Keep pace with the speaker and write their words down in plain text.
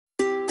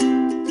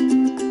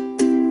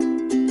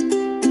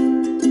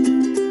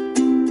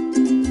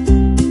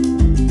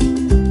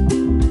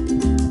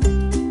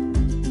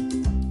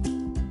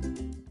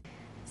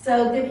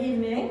So good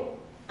evening.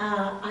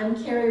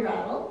 I'm Carrie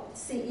Rattle,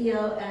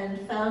 CEO and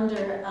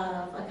founder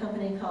of a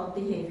company called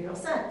Behavioral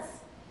Sense.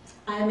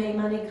 I'm a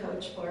money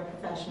coach for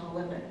professional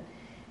women.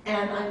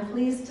 And I'm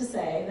pleased to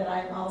say that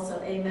I'm also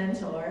a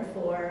mentor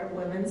for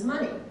Women's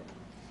Money.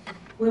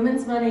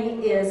 Women's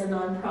Money is a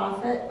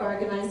nonprofit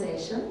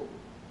organization,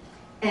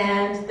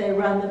 and they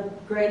run the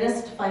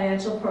greatest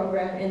financial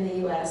program in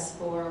the US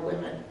for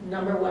women,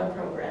 #1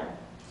 program.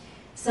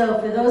 So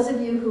for those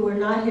of you who were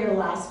not here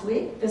last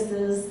week, this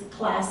is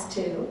class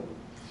 2.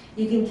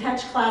 You can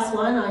catch class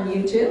 1 on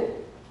YouTube,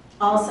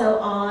 also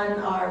on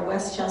our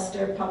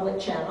Westchester public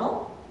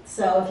channel.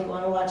 So if you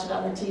want to watch it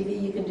on the TV,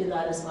 you can do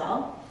that as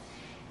well.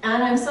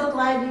 And I'm so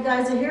glad you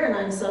guys are here, and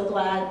I'm so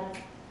glad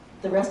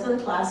the rest of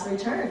the class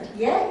returned.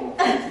 Yay!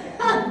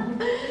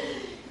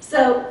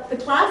 So the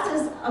class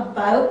is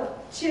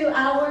about 2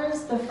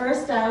 hours. The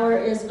first hour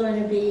is going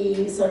to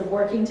be sort of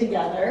working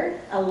together,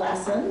 a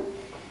lesson.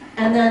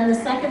 And then the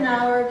second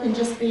hour can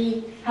just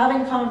be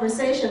having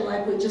conversation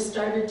like we just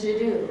started to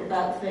do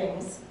about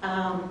things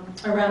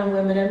around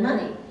women and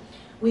money.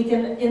 We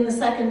can, in the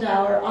second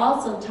hour,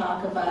 also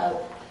talk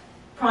about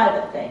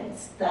private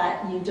things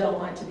that you don't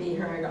want to be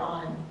heard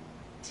on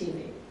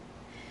TV.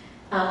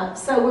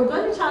 So we're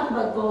going to talk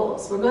about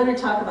goals. We're going to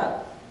talk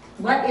about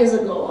what is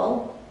a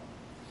goal,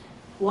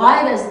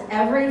 why does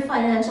every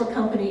financial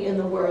company in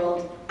the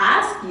world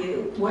ask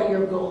you what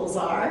your goals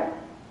are,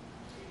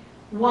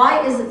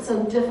 why is it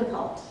so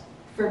difficult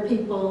for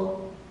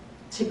people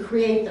to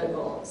create their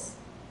goals?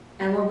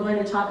 And we're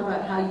going to talk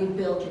about how you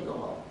build your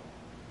goal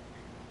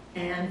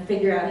and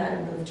figure out how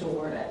to move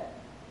toward it.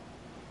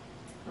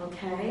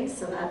 Okay,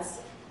 so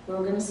that's where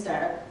we're going to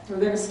start. We're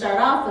going to start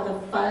off with a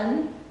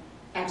fun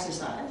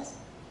exercise.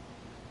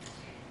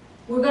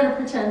 We're going to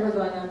pretend we're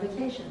going on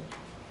vacation.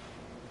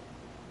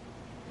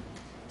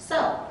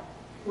 So,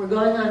 we're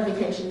going on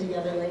vacation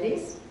together,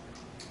 ladies.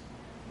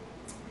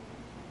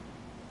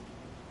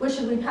 What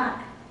should we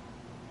pack?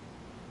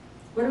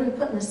 What do we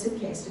put in the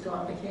suitcase to go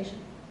on vacation?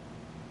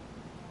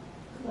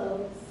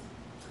 Clothes.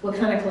 What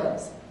kind of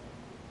clothes?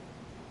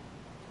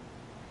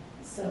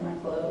 Summer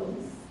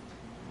clothes.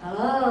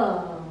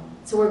 Oh,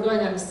 so we're going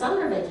on a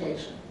summer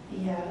vacation.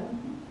 Yeah.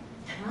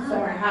 Ah.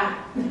 Summer hot.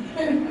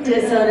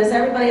 So does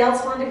everybody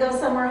else want to go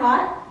somewhere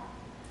hot?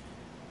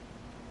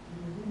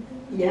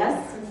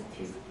 Yes?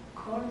 It's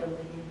cold over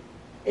here.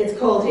 It's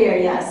cold here,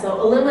 yes.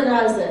 So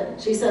Illumina's in.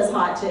 She says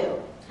hot too.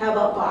 How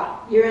about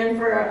Bob? You're in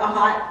for a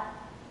hot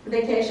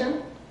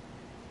vacation?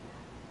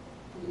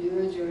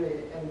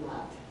 Usually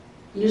not.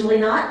 Usually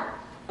not?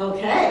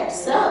 Okay,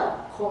 so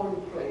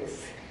Cold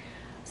place.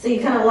 you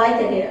kind of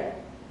like it here.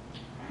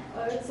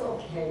 It's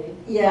okay.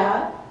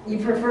 Yeah? You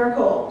prefer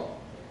cold?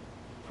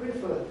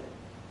 Preferred.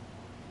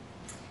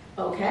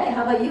 Okay,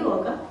 how about you,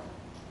 Olga?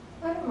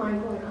 I don't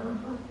mind going on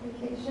a hot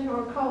vacation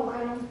or cold.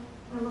 I'm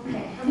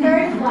okay. I'm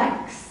very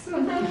flex.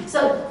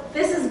 So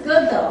this is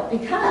good though,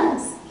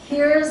 because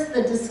here's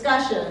the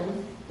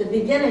discussion, the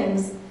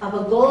beginnings of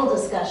a goal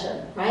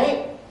discussion,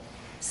 right?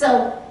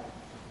 So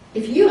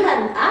if you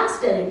hadn't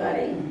asked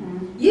anybody,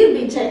 you'd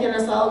be taking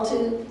us all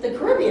to the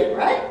Caribbean,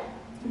 right?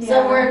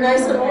 Somewhere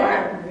nice and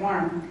warm.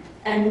 Warm.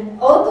 And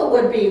Olga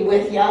would be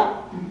with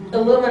ya,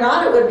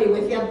 Illuminata would be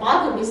with ya,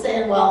 Bob would be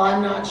saying, well,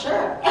 I'm not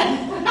sure.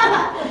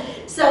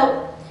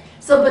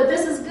 But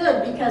this is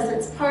good because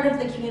it's part of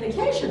the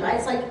communication, right?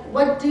 It's like,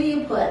 what do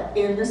you put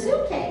in the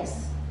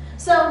suitcase?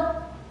 So,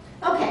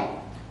 okay,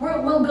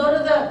 we'll go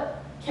to the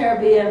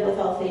Caribbean with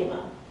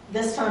Althema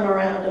this time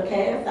around,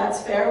 okay? If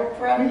that's fair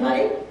for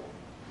everybody.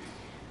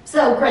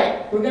 So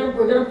great, we're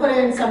gonna put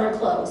in summer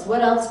clothes.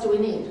 What else do we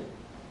need?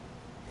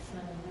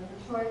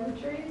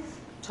 Toiletries.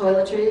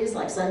 Toiletries,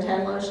 like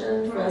suntan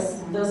lotion for us,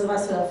 those of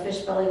us who have fish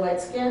belly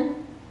white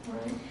skin.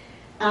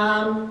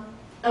 Right.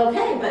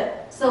 Okay,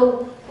 but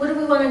so what do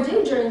we want to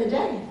do during the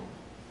day?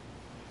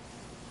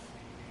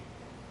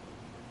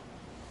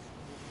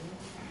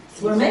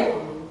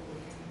 Swimming?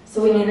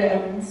 So we need a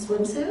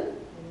swimsuit?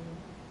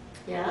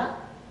 Yeah,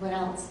 what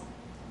else?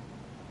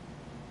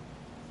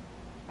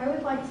 I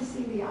would like to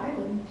see the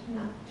island,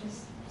 not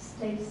just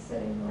stay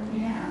sitting around.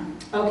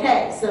 Yeah.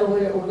 Okay, so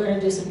we're going to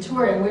do some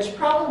touring, which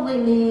probably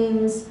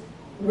means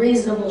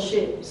reasonable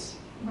shoes,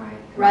 Right.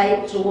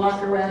 right? To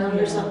walk around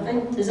or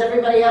something. Is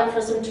everybody up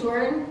for some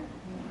touring?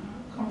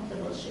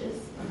 Comfortable shoes.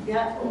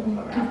 Yeah.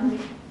 Around.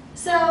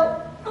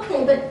 So,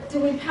 okay, but do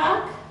we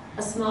pack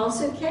a small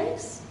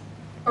suitcase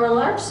or a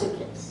large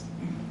suitcase?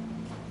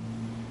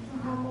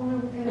 How long are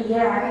we going to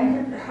Yeah, I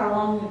wonder how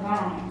long you're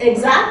gone.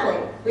 Exactly.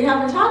 We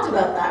haven't talked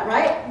about that,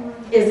 right?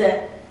 Right. Is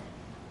it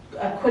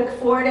a quick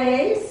 4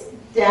 days,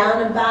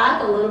 down and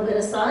back, a little bit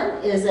of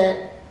sun? Is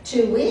it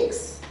 2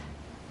 weeks?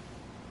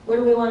 What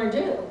do we want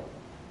to do?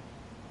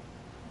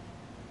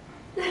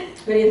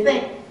 What do you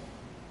think?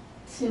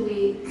 2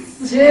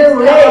 weeks. 2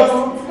 weeks.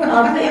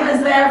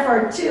 Althena's there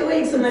for 2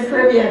 weeks in the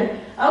Caribbean.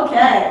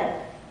 Okay.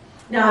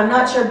 Now, I'm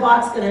not sure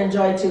Bot's going to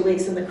enjoy 2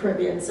 weeks in the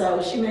Caribbean,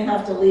 so she may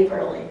have to leave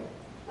early.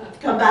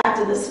 Come back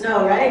to the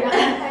snow, right?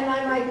 And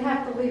I might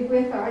have to leave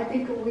with her. I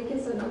think a week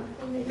is enough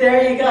for me.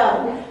 There you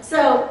go.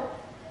 So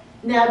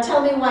Now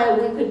tell me why a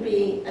week would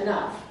be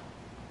enough.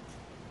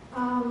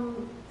 I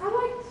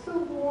like the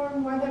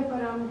warm weather,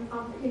 but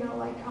you know,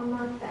 like, I'm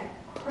not that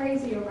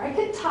crazy over. I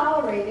could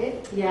tolerate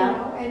it, you Yeah.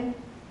 know, and,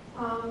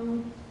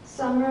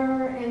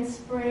 summer and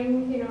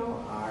spring, you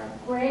know, are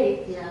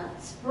great. Yeah.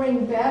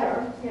 Spring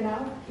better, you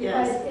know.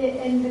 Yes. But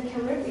in the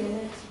Caribbean,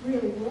 it's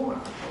really warm.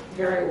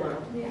 Very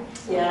warm. Yeah.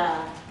 So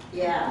Yeah,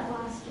 yeah. it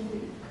lasts a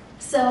week.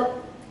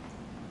 So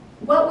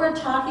what we're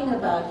talking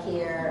about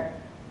here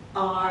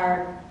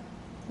are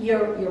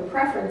your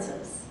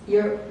preferences,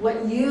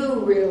 what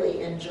you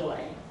really enjoy.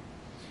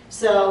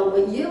 So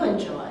what you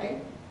enjoy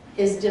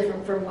is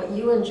different from what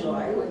you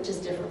enjoy, which is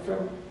different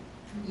from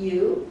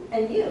you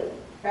and you,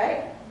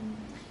 right?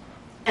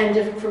 And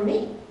different from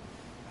me.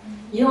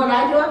 You know what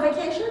I do on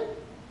vacation?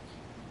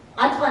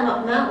 I climb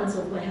up mountains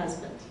with my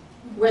husband,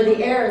 where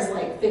the air is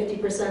like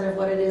 50% of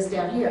what it is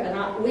down here.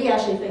 And we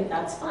actually think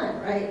that's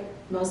fun, right?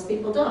 Most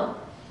people don't.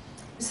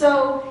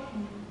 So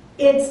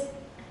it's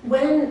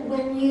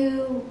when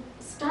you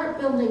start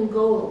building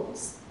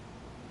goals,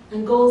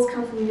 and goals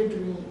come from your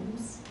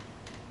dreams,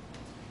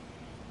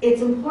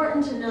 it's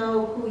important to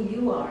know who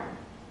you are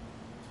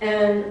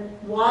and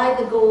why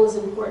the goal is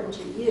important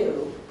to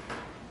you,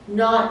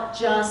 not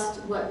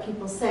just what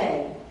people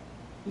say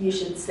you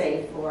should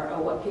save for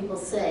or what people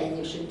say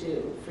you should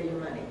do for your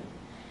money.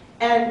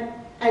 And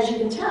as you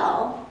can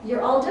tell,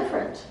 you're all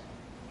different,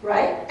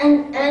 right?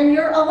 And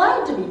you're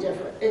allowed to be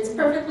different. It's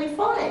perfectly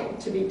fine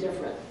to be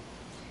different.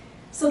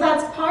 So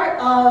that's part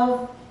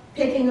of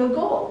picking a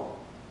goal.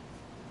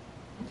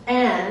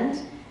 And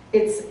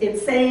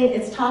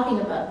it's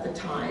talking about the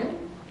time.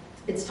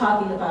 It's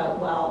talking about,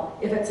 well,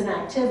 if it's an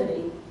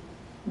activity,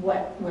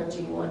 what do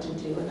you want to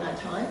do in that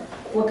time?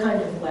 What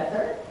kind of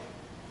weather?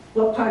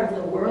 What part of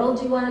the world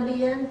do you want to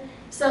be in?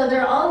 So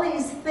there are all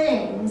these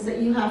things that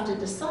you have to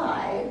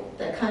decide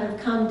that kind of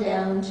come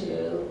down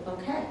to,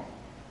 okay,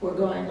 we're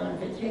going on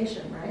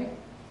vacation, right?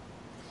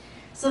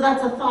 So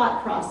that's a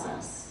thought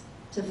process,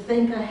 to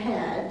think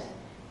ahead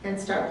and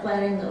start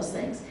planning those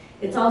things.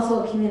 It's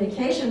also a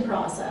communication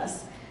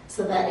process,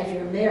 so that if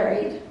you're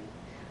married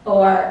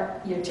or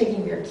you're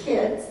taking your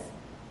kids,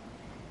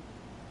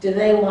 do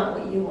they want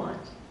what you want?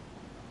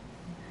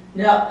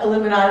 No,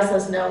 Illuminati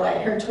says no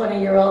way. Her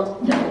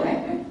 20-year-old, no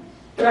way,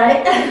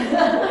 right?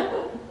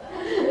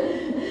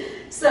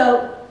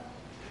 So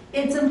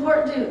it's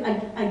important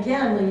to,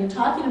 again, when you're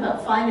talking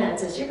about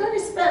finances, you're going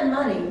to spend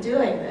money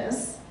doing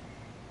this.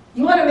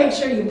 You want to make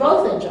sure you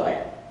both enjoy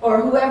it, or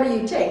whoever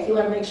you take, you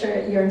want to make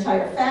sure your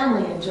entire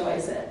family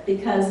enjoys it,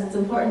 because it's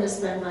important to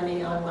spend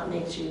money on what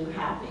makes you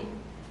happy.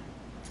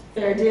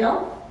 Fair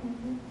deal?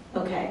 Mm-hmm.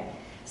 Okay.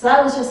 So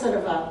that was just sort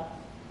of a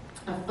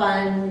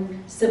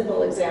fun,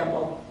 simple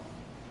example.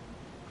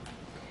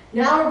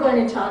 Now we're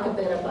going to talk a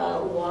bit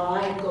about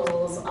why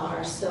goals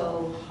are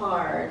so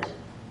hard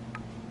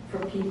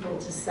for people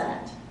to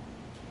set.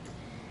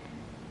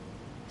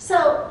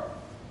 So,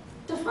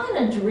 define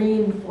a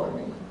dream for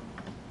me.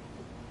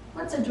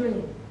 What's a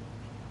dream?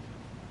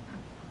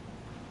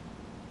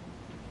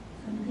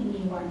 Something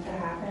you want to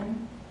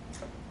happen.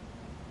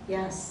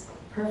 Yes,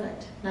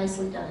 perfect.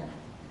 Nicely done.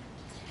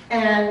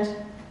 And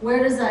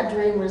where does that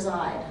dream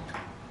reside?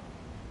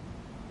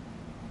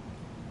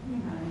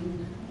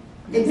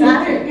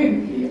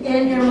 Exactly.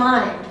 In your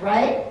mind,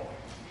 right?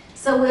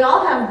 So we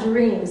all have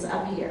dreams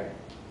up here,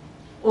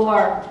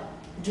 or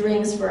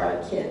dreams for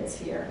our kids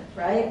here,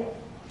 right?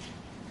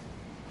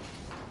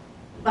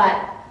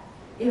 But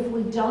if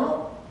we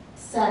don't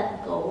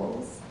set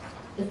goals,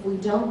 if we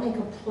don't make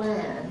a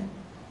plan,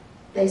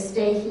 they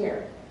stay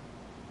here.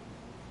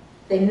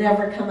 They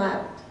never come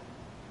out.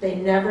 They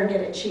never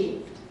get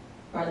achieved.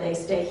 Or they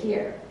stay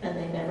here and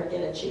they never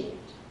get achieved.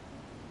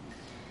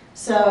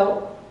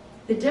 So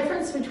the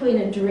difference between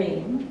a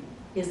dream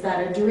is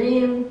that a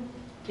dream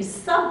is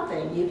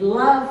something you'd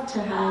love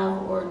to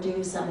have or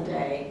do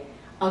someday.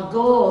 A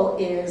goal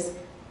is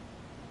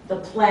the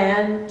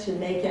plan to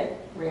make it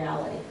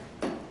reality.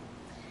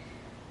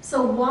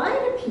 So why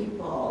do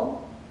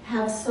people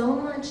have so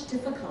much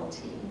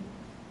difficulty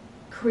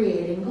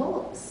creating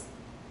goals?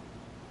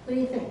 What do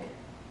you think?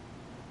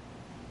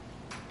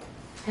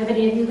 Have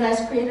any of you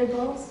guys created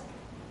goals?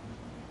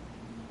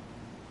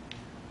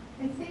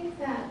 I think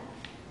that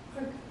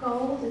a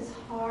goal is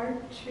hard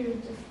to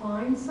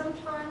define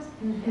sometimes.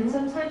 Mm-hmm. And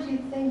sometimes you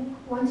think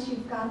once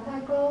you've got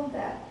that goal,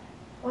 that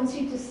once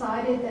you've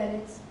decided that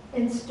it's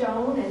in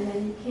stone and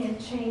then you can't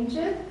change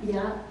it.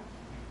 Yeah.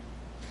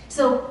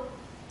 So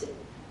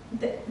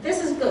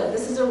this is good.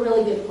 This is a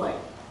really good point.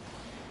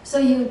 So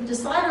you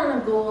decide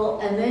on a goal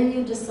and then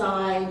you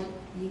decide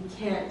you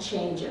can't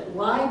change it.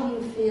 Why do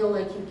you feel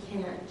like you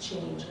can't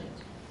change it?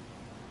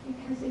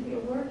 Because if you're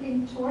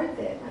working toward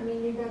it, I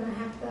mean, you're going to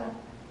have to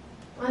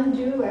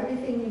undo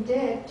everything you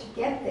did to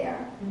get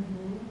there,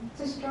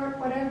 to start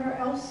whatever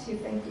else you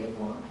think you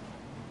want.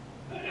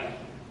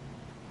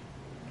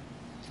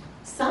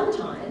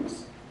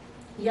 Sometimes,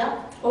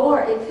 yep.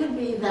 Or it could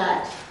be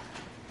that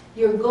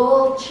your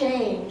goal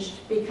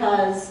changed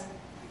because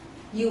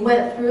you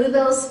went through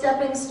those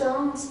stepping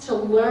stones to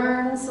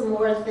learn some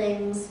more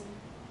things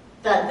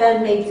that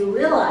then made you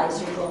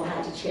realize your goal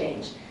had to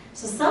change.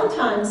 So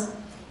sometimes,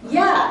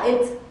 yeah,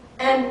 it's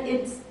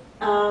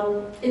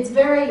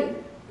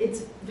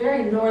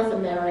very North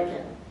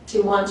American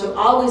to want to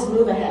always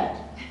move ahead,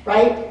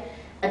 right?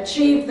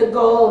 Achieve the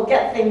goal,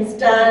 get things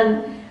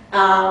done,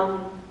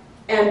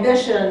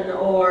 ambition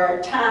or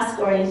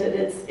task-oriented.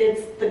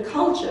 It's the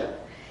culture.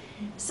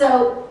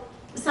 So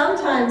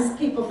sometimes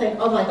people think,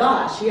 oh my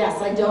gosh,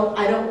 yes, I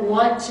don't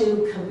want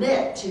to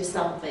commit to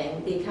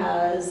something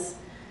because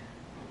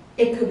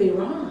it could be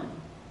wrong,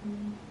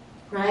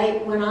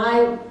 right? When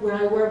I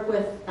work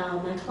with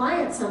my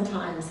clients,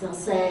 sometimes they'll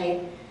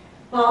say,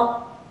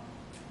 well,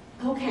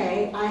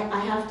 okay, I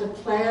have to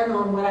plan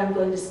on what I'm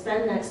going to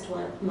spend next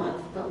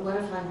month, but what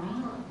if I'm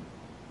wrong?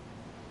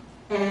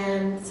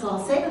 And so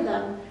I'll say to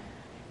them,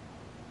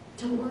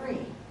 don't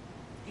worry.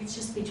 It's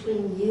just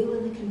between you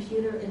and the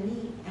computer and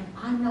me, and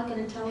I'm not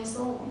going to tell a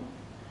soul,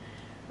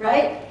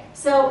 right?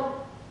 So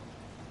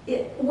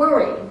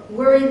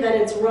worry that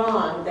it's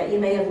wrong, that you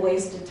may have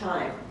wasted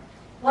time.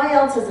 Why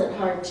else is it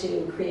hard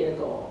to create a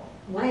goal?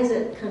 Why is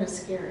it kind of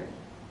scary?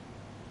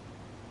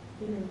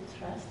 You don't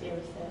trust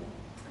yourself.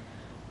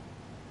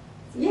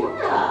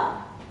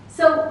 Yeah.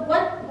 So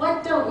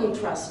what don't you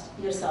trust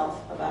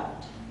yourself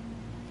about?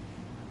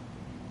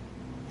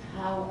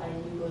 How are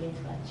you going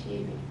to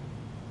achieve it?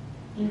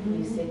 If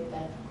we set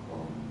that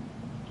goal,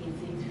 is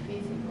it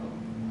feasible?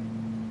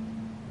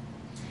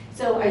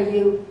 So are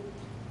you,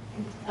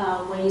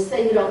 when you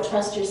say you don't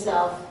trust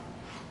yourself,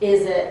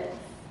 is it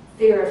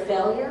fear of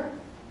failure?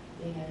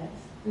 Yes.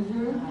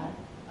 Mm-hmm.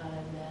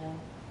 And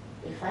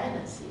the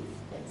finances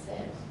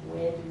themselves,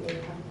 where do they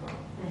come from?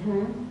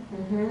 Mm-hmm.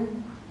 Mm-hmm.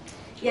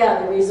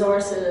 Yeah, the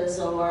resources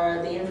or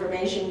the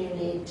information you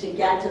need to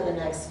get to the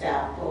next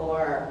step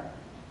or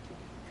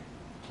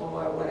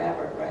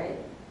whatever, right?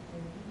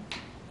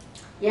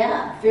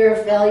 Yeah, fear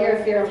of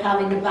failure, fear of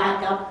having to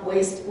back up,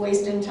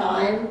 wasting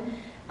time.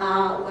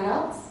 What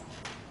else?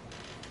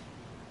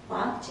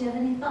 Bob, do you have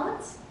any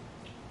thoughts?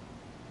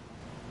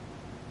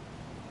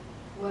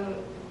 Well,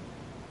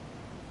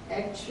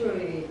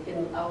 actually,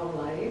 in our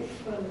life,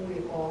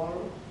 we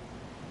all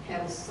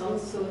have some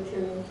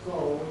certain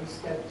goals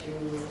that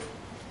you're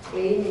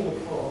aiming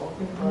for,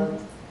 but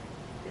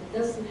it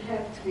doesn't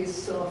have to be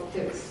so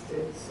fixed.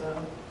 It's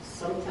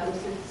sometimes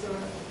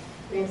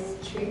things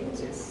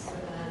changes,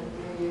 and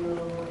you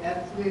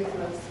have to be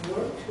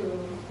flexible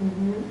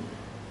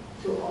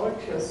to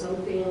alter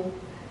something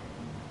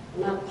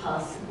not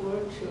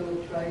possible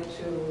to try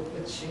to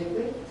achieve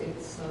it.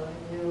 It's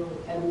you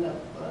end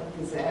up a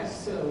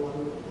disaster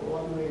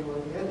one way or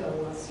the other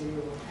once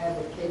you have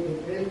a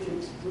capability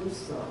to do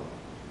so.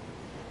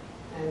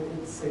 And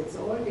it's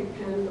all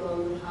depend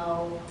on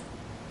how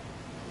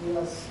you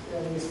are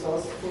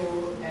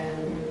resourceful and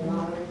your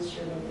knowledge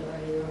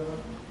and your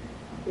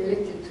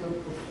ability to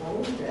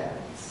perform that.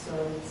 So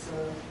it's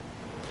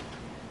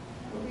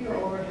we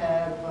all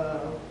have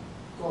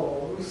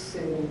goals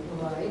in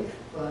life,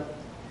 but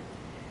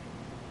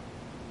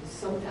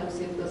sometimes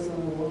it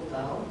doesn't work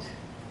out.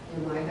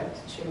 You might have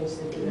to change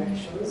the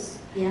directions.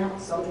 Yeah.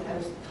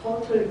 Sometimes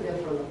totally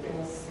different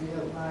things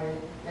you might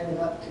end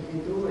up to be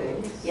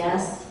doing.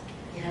 Yes.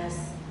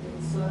 Yes.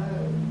 It's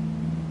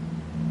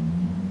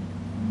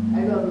I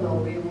don't know,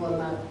 we were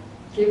not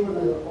given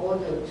an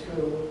order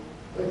to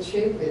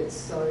achieve it,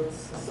 so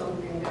it's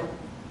something that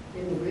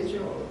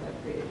individual that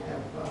we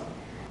have.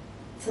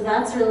 So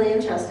that's really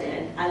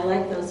interesting. I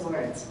like those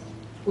words.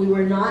 We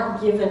were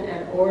not given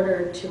an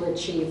order to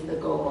achieve the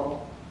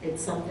goal.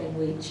 It's something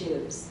we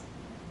choose.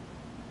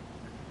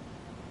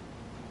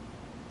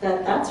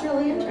 That's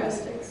really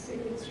interesting.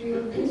 It's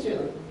your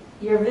vision.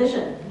 Your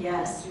vision,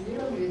 yes. It's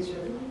your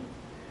vision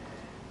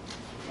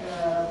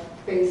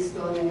based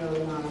on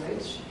your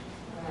knowledge,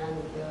 and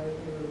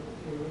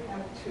you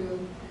have to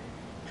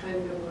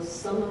kind of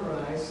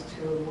summarize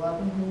to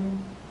what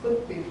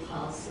could be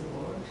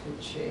possible to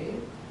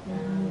achieve.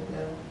 And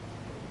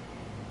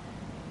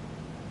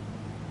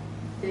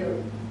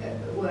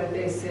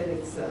they said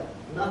it's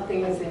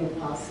nothing is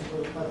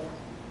impossible, but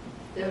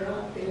there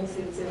are things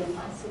it's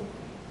impossible.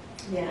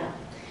 Yeah,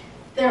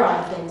 there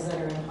are things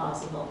that are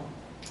impossible.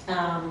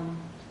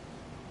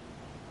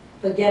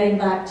 But getting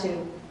back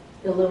to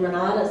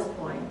Illuminata's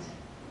point,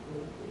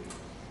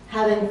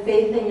 having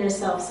faith in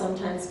yourself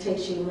sometimes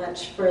takes you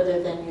much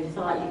further than you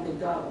thought you could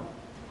go.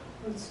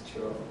 That's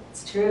true.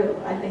 It's true,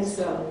 I think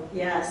so,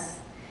 yes,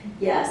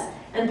 yes.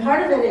 And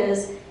part of it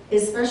is,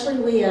 especially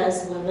we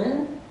as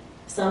women,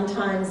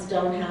 sometimes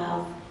don't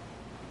have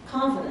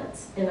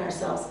confidence in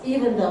ourselves,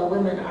 even though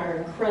women are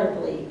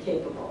incredibly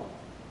capable,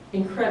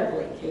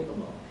 incredibly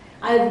capable.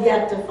 I have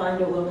yet to find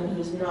a woman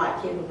who's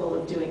not capable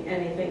of doing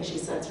anything she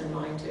sets her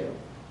mind to.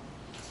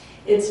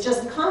 It's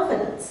just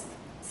confidence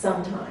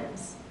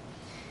sometimes.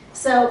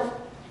 So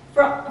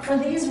for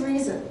these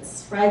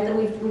reasons, right, that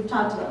we've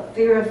talked about,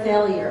 fear of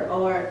failure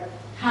or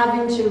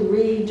having to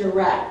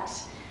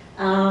redirect,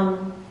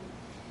 having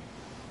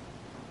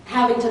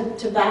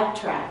to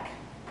backtrack,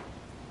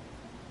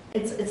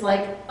 it's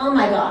like, oh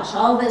my gosh,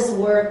 all this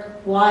work,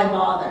 why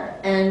bother?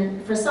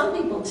 And for some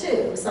people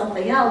too,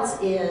 something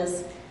else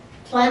is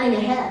planning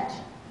ahead.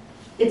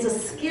 It's a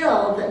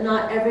skill that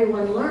not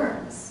everyone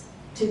learns,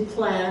 to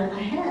plan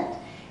ahead.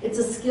 It's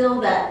a skill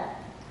that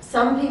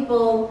some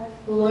people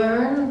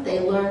learn.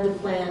 They learn to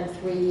plan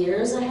 3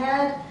 years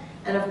ahead.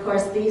 And of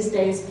course, these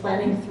days,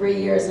 planning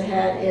 3 years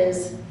ahead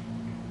is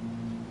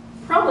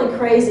probably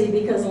crazy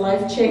because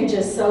life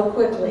changes so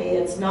quickly.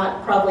 It's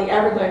not probably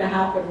ever going to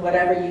happen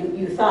whatever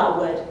you thought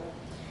would.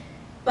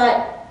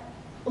 But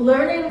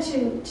learning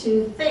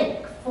to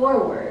think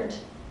forward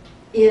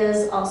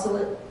is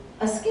also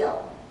a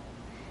skill.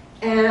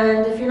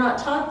 And if you're not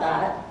taught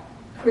that,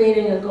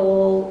 creating a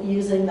goal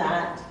using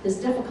that is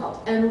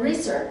difficult. And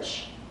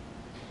research,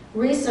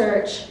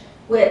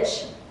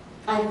 which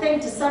I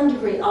think to some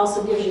degree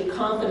also gives you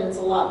confidence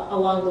a lot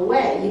along the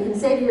way. You can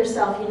say to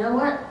yourself, you know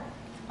what?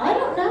 I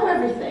don't know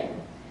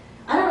everything.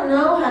 I don't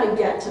know how to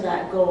get to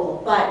that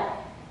goal, but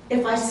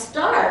if I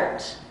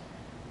start,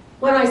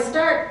 when I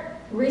start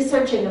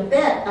researching a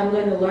bit, I'm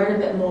going to learn a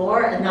bit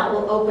more, and that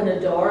will open a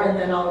door, and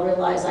then I'll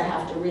realize I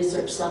have to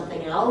research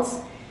something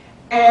else.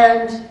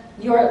 And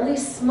you're at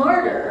least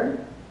smarter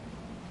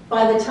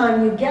by the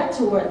time you get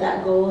toward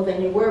that goal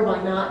than you were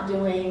by not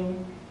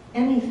doing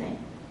anything.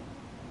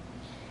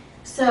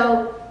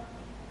 So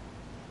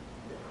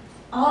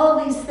all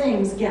of these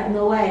things get in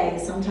the way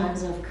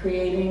sometimes of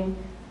creating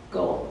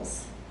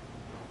goals.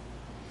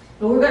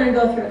 But we're going to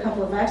go through a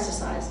couple of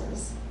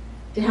exercises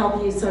to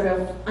help you sort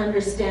of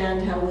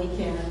understand how we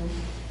can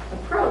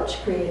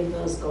approach creating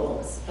those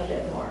goals a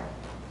bit more.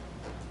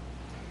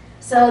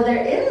 So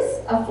there is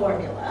a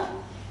formula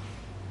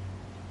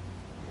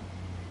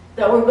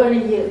that we're going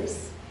to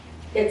use.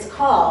 It's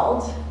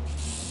called,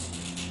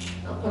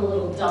 I'll put a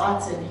little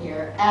dots in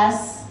here,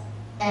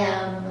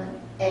 SMART.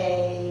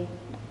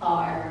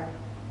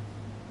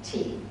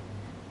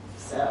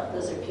 So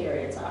those are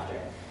periods after.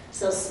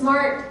 So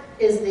SMART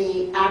is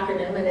the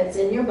acronym, and it's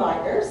in your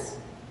binders.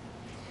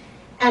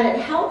 And it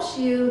helps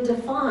you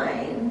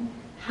define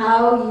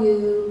how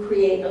you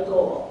create a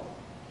goal.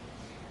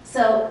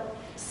 So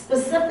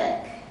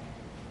specific,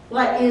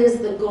 what is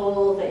the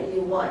goal that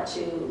you want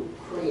to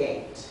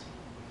create?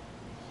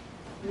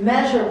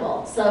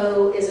 Measurable,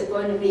 so is it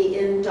going to be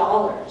in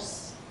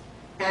dollars?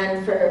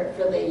 And for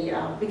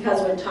the,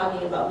 because we're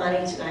talking about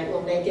money tonight,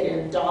 we'll make it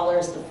in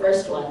dollars, the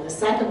first one. The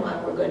second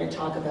one, we're going to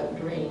talk about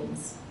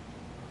dreams.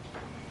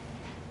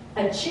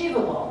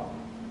 Achievable.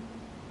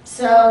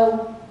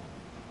 So,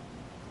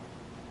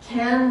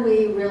 can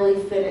we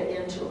really fit it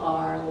into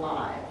our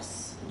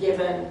lives,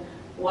 given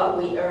what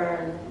we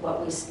earn, what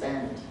we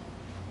spend?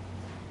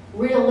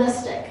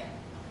 Realistic.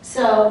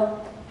 So,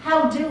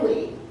 how do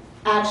we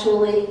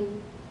actually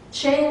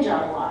change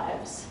our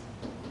lives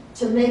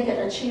to make it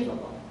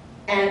achievable?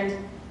 And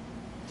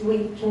can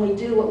we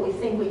do what we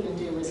think we can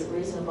do? Is it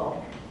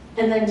reasonable?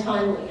 And then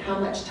timely, how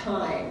much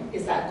time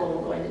is that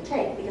goal going to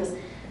take? Because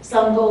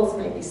some goals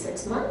may be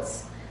 6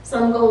 months,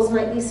 some goals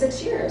might be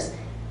 6 years.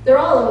 They're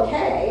all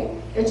okay.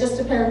 It just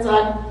depends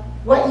on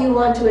what you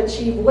want to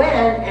achieve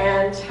when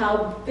and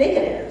how big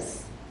it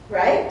is,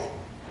 right?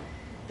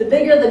 The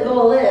bigger the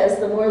goal is,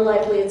 the more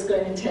likely it's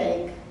going to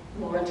take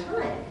more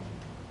time.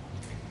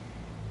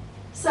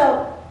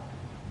 So,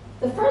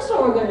 the first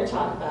one we're going to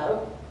talk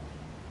about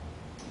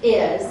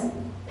is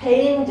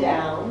paying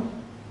down,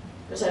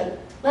 so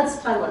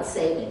let's talk about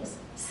savings.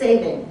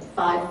 Saving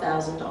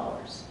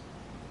 $5,000.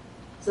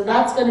 So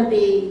that's going to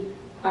be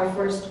our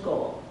first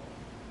goal.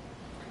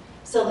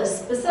 So the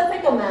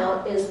specific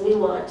amount is we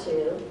want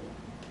to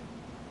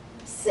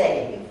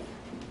save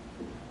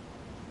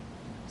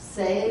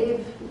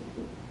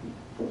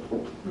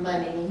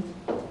money.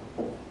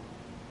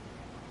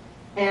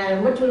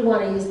 And what do we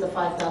want to use the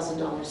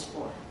 $5,000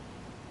 for?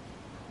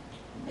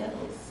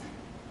 Bills.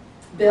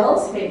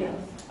 Bills? Pay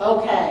bills.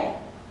 Okay.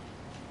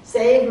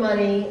 Save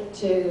money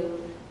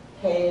to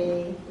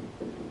pay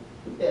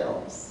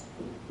bills.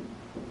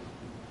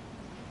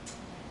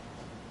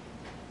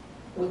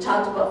 We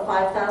talked about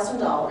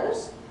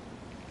 $5,000.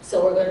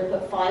 So we're going to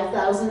put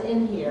 $5,000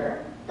 in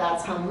here.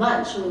 That's how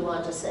much we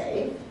want to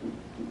save.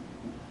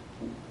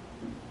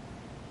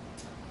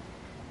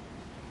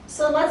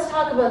 So let's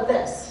talk about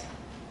this.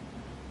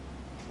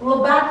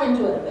 We'll back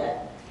into it a bit.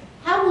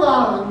 How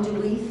long do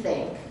we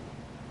think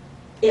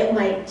it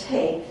might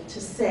take to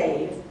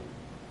save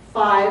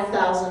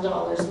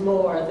 $5,000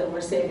 more than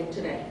we're saving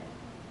today?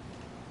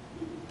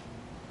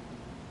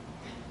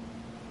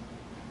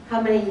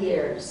 How many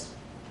years?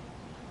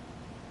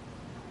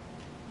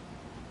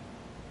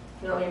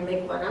 You want me to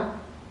make one up?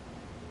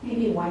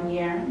 Maybe 1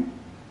 year.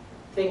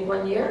 Think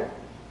 1 year?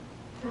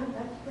 Oh,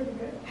 that's pretty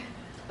good.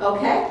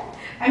 Okay.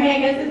 I mean, I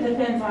guess it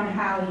depends on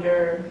how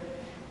you're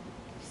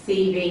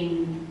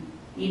saving,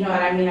 you know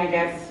what I mean? I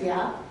guess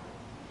Yeah.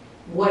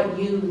 what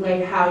you,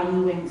 like how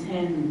you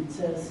intend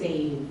to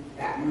save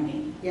that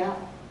money. Yeah.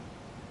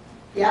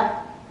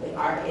 Yeah.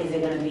 Like, is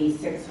it gonna be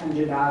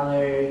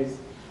 $600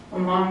 a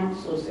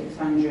month? So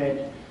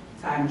 600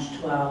 times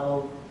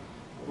 12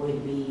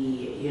 would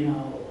be, you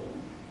know,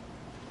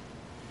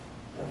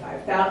 the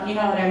 5,000, you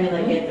know what I mean?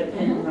 Like it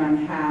depends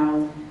on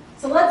how.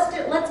 So let's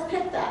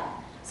pick that.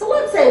 So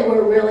let's say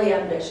we're really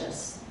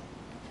ambitious.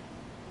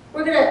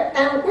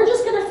 And we're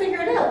just gonna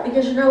figure it out,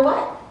 because you know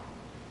what?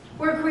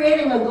 We're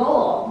creating a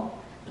goal.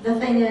 The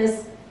thing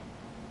is,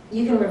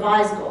 you can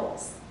revise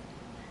goals.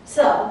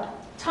 So,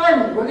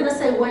 timing, we're gonna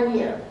say 1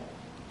 year.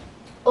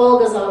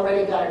 Olga's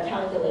already got her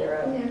calculator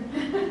out.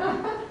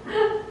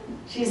 Yeah.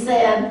 She's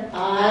saying,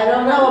 I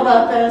don't know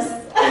about this.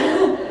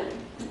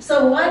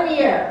 So 1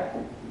 year.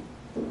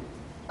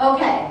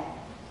 Okay.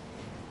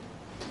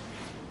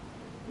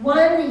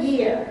 1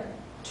 year,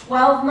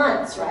 12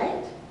 months,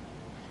 right?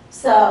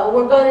 So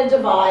we're going to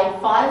divide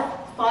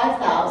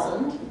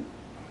 5,000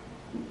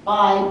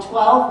 by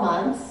 12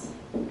 months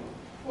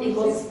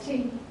equals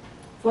 16.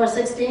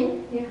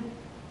 416? Yeah.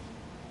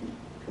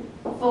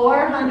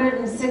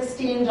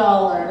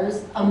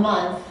 $416 a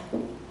month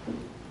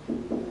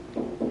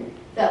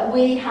that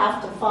we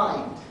have to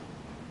find,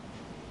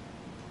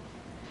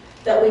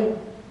 that we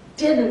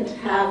didn't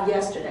have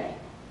yesterday.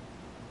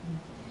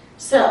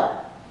 So,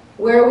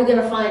 where are we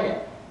going to find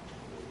it?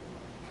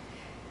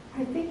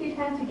 I think you'd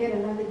have to get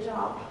another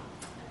job.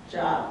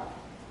 Job.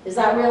 Is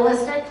that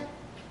realistic?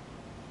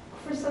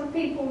 For some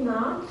people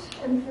not,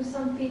 and for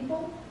some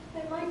people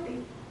it might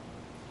be.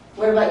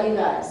 What about you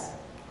guys?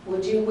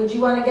 Would you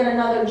want to get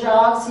another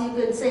job so you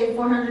could save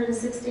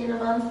 $416 a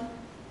month?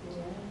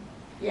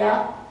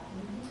 Yeah?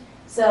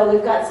 So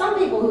we've got some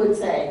people who would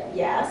say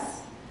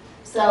yes.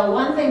 So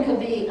one thing could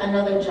be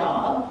another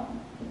job.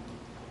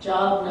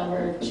 Job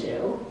number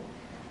 2.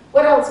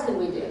 What else could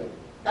we do?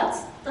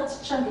 That's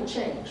a chunk of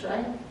change,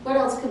 right? What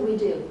else could we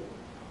do?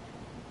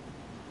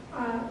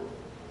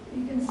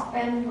 You can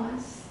spend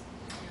less.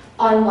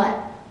 On what?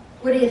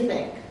 What do you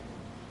think?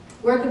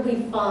 Where could we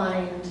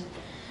find?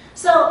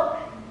 So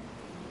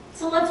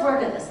let's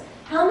work at this.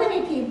 How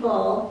many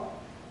people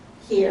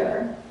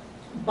here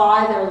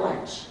buy their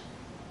lunch?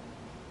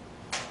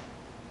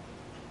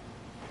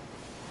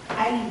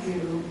 I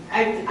do.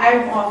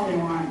 I've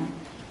often won,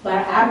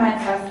 but I might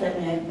have to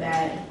admit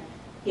that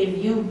if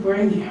you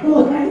bring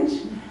your lunch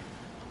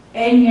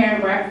and your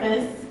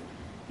breakfast,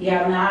 the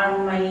amount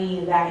of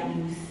money that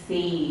you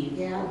save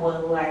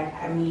will, like,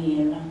 I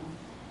mean,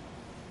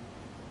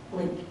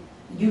 like,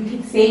 you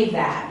could save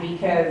that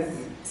because.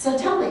 So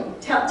tell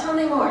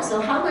me more. So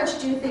how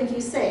much do you think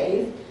you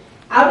save?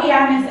 I'll be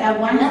honest, at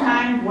one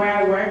time where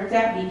I worked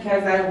at,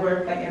 because I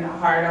worked like in the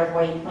heart of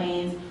White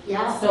Plains,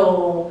 Yeah.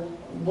 so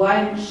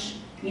lunch,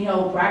 you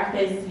know,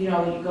 breakfast, you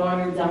know, you go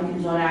on to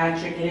Dunkin'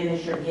 Donuts, you're getting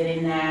this, you're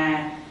getting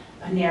that,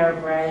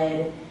 Panera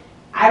Bread.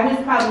 I was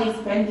probably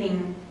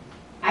spending,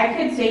 I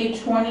could say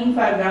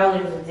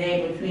 $25 a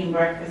day between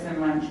breakfast and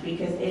lunch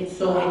because it's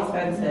so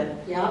expensive.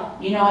 Yeah.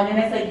 You know, and then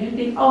it's like you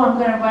think, oh, I'm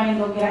gonna run and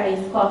go get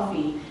iced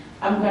coffee.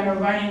 I'm gonna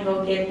run and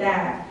go get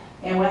that.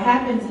 And what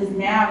happens is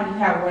now you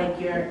have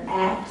like your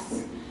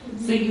apps.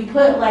 So you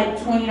put like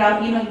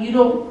 $20, you know, you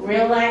don't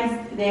realize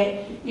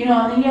that, you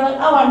know, and then you're like,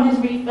 oh, I'm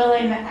just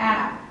refilling the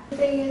app. The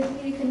thing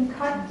is, you can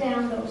cut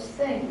down those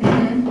things,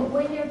 but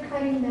when you're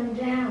cutting them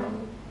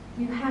down,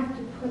 you have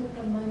to put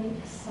the money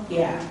aside.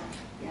 Yeah.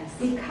 Yes.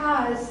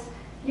 Because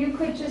you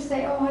could just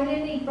say, oh, I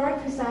didn't eat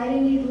breakfast, I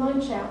didn't eat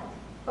lunch out.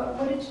 But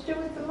what did you do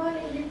with the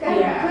money? You've got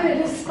to put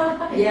it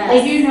aside. Yes.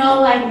 Like, you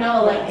know, like,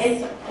 no, like,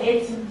 it's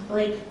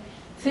like,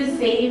 to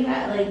save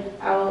that, like,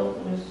 I'll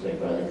just like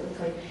really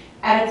quickly,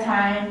 at a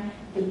time,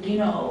 like, you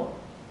know,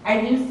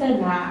 I used to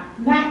not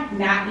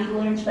eat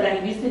lunch, but I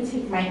used to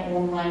take my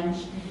own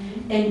lunch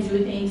and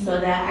do things so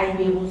that I'd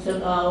be able to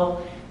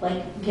go,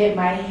 like, get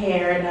my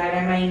hair done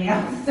and my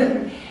nails.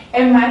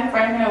 And my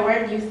friend at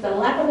work used to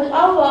laugh. I'm like,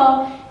 oh,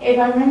 well, if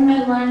I bring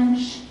my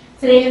lunch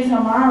today and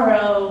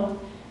tomorrow,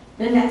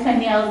 then that's my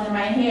nails and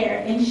my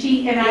hair. And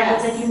I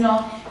was like, you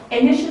know,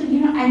 initially,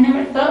 you know, I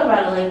never thought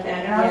about it like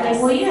that. And I was like,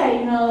 well, yeah,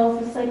 you know,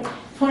 if it's like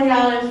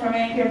 $20 for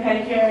manicure,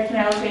 pedicure,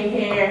 $20 for your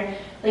hair.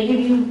 Like,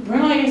 if you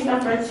bring all your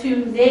stuff for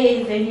 2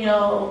 days, then, you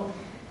know,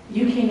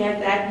 you can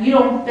get that. You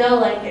don't feel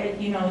like it,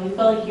 you know, you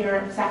feel like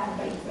you're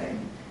sacrificing.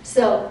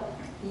 So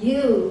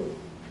you,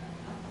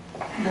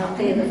 and I'll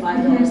pay the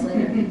 $5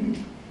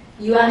 later.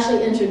 You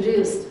actually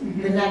introduced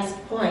the next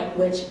point,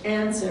 which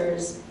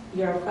answers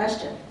your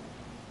question.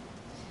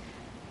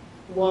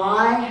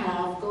 Why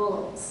have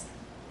goals?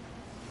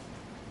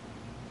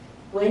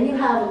 When you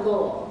have a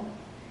goal,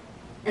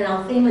 and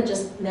Althema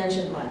just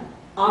mentioned one,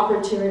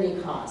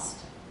 opportunity cost.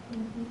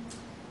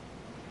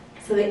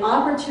 So the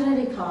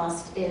opportunity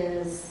cost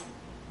is,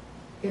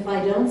 if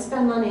I don't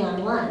spend money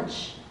on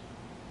lunch,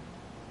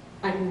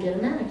 I can get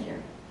a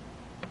manicure.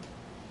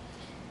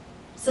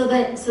 So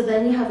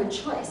then you have a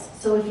choice.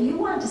 So if you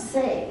want to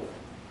save,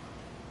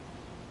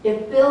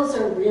 if bills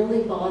are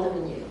really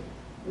bothering you,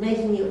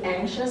 making you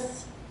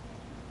anxious,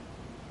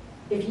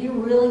 if you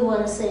really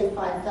want to save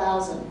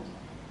 $5,000,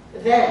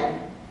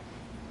 then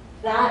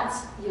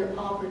that's your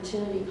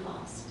opportunity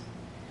cost.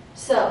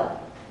 So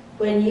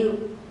when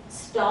you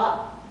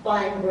stop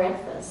buying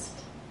breakfast,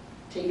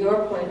 to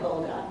your point,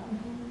 Olga,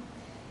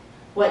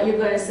 what you're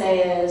going to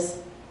say is,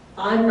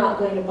 I'm not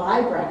going to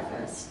buy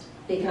breakfast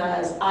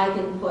because I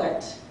can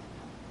put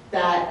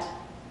that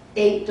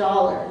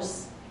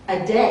 $8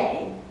 a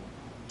day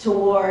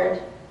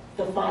toward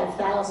the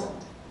 5,000.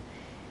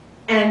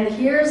 And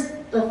here's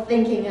the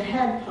thinking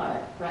ahead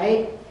part,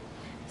 right?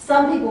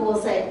 Some people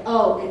will say,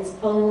 oh, it's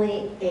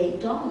only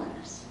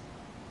 $8.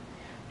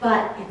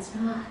 But it's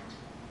not.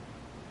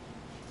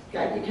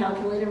 Got your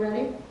calculator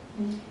ready?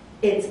 Mm-hmm.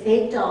 It's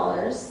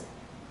 $8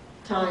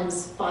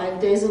 times 5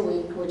 days a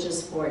week, which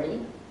is 40,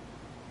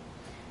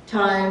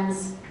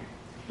 times,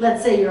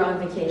 let's say you're on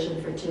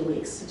vacation for 2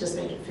 weeks, so just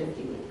make it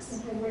 50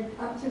 weeks. Okay,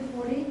 we're up to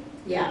 40,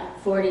 Yeah,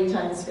 40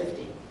 times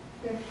 50,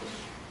 50,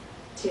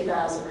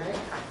 2,000, right?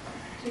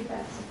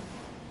 2,000.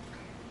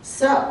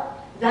 So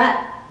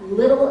that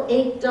little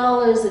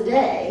 $8 a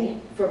day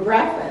for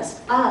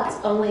breakfast, it's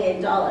only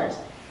 $8,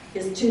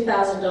 is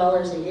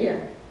 $2,000 a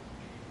year.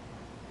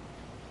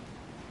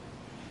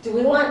 Do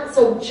we want,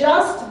 so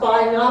just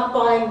by not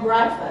buying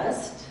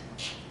breakfast,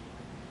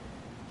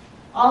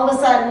 all of a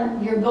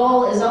sudden your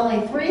goal is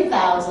only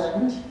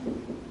 3,000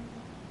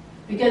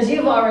 because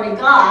you've already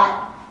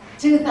got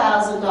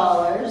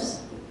 $2,000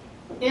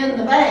 in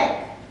the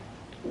bank,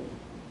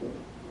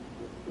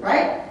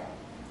 right?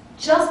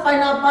 Just by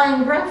not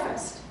buying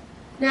breakfast.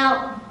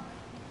 Now,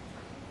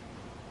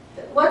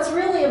 what's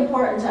really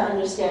important to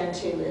understand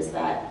too is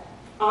that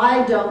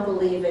I don't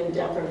believe in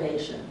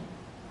deprivation.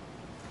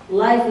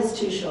 Life is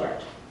too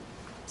short.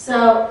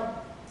 So,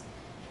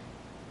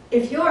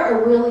 if you're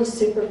a really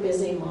super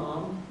busy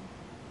mom,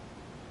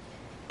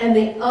 and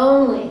the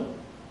only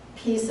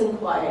peace and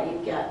quiet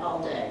you get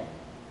all day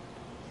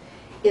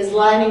is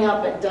lining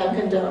up at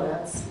Dunkin'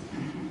 Donuts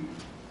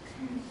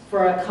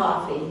for a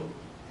coffee,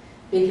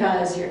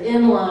 because you're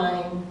in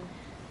line,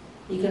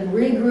 you can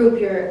regroup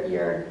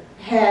your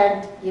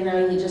head, you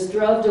know, you just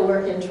drove to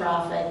work in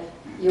traffic,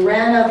 you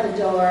ran out the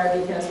door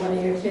because one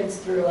of your kids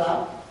threw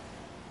up,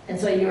 and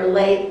so you're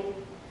late.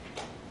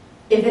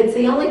 If it's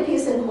the only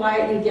peace and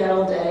quiet you get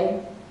all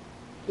day,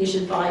 you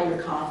should buy your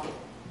coffee,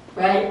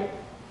 right?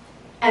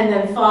 And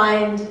then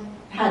find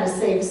how to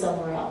save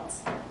somewhere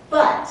else.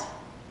 But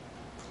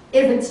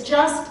if it's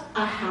just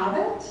a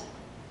habit,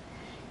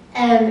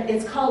 and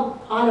it's called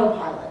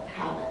autopilot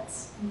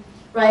habits,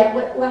 right?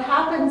 What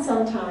happens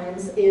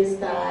sometimes is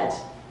that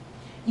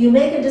you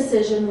make a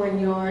decision when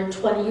you're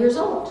 20 years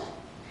old.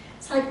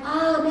 It's like,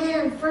 oh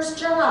man, first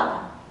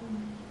job.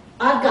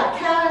 I've got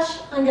cash,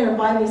 I'm gonna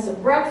buy me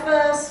some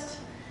breakfast.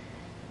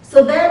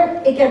 So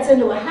then it gets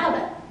into a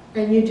habit,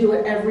 and you do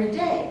it every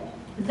day.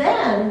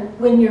 Then,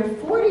 when you're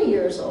 40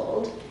 years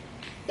old,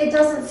 it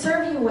doesn't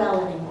serve you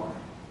well anymore.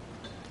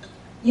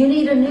 You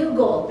need a new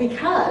goal,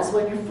 because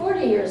when you're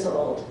 40 years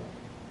old,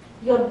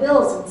 you have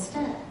bills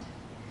instead.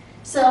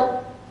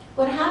 So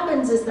what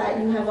happens is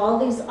that you have all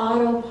these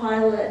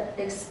autopilot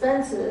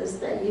expenses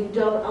that you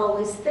don't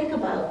always think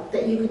about,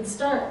 that you can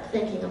start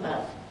thinking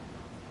about.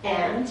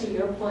 And to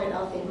your point,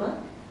 Althema,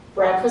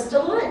 breakfast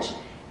and lunch.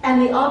 And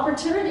the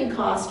opportunity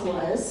cost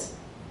was,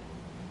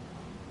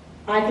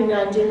 I can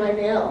now do my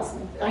nails.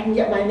 I can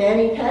get my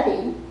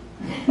mani-pedi.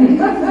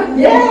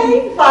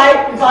 Yay!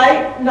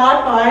 By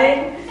not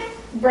buying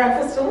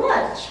breakfast and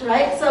lunch,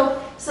 right?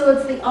 So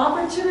it's the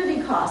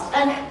opportunity cost.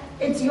 And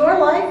it's your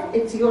life,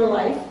 it's your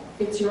life,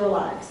 it's your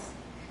lives,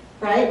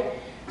 right?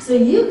 So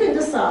you can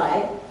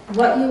decide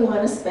what you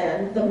want to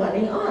spend the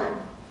money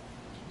on.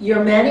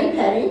 Your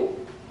mani-pedi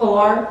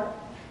or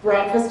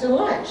breakfast and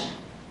lunch.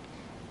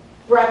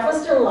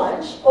 Breakfast and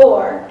lunch,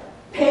 or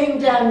paying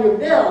down your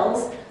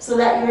bills so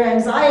that your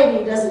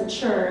anxiety doesn't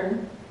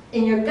churn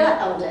in your gut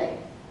all day.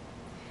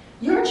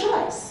 Your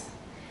choice.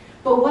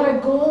 But what a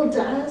goal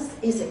does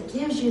is it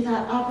gives you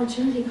that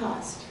opportunity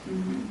cost.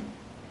 Mm-hmm.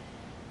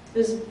 It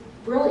was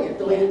brilliant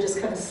the way you just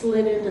kind of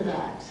slid into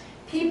that.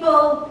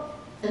 People,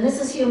 and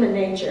this is human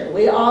nature,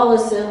 we all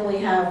assume we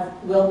have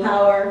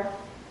willpower.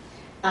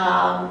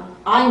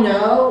 I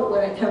know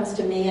when it comes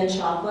to me and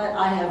chocolate,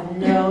 I have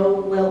no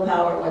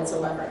willpower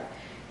whatsoever.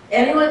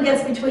 Anyone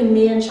gets between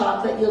me and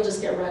chocolate, you'll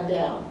just get run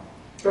down,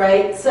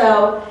 right?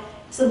 So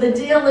the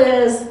deal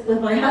is, with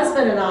my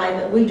husband and I,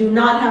 that we do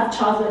not have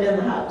chocolate in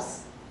the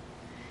house.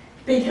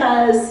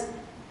 Because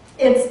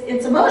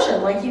it's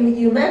emotion, like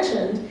you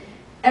mentioned.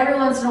 Every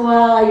once in a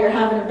while you're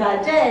having a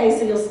bad day,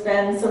 so you'll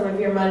spend some of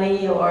your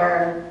money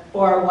or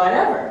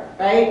whatever,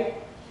 right?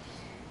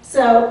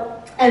 So,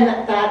 and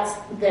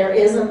there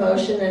is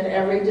emotion in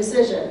every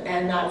decision,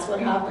 and that's what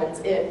happens.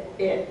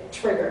 It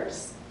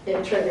triggers.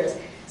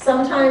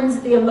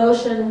 Sometimes the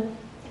emotion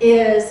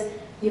is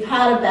you've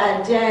had a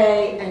bad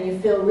day and you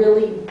feel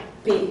really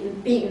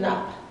beaten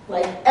up.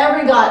 Like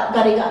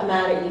everybody got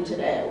mad at you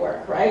today at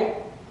work, right?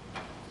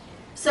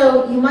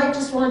 So you might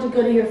just want to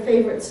go to your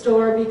favorite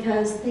store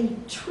because they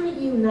treat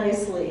you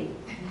nicely.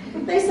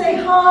 They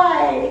say,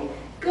 hi,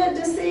 good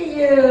to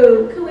see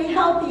you, can we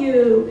help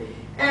you?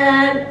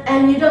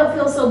 And you don't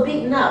feel so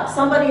beaten up.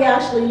 Somebody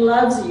actually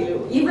loves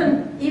you,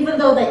 even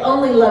though they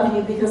only love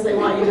you because they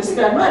want you to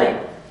spend money.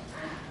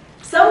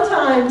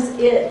 Sometimes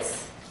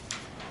it's,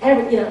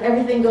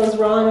 everything goes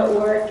wrong at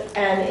work,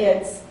 and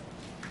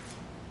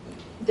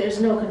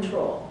there's no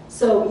control.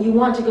 So you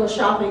want to go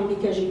shopping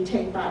because you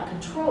take back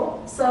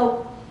control.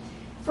 So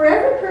for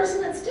every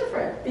person it's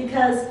different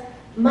because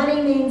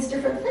money means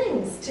different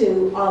things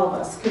to all of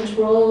us.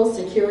 Control,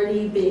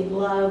 security, being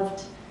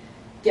loved,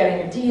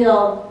 getting a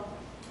deal,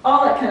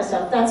 all that kind of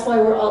stuff. That's why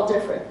we're all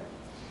different.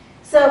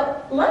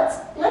 So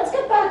let's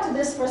get back to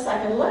this for a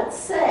second. Let's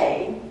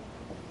say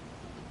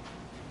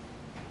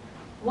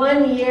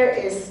 1 year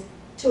is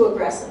too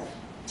aggressive,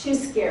 too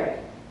scary.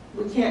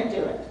 We can't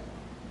do it.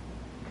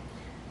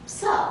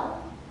 So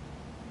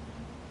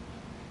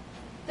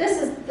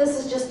this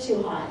is just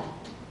too high.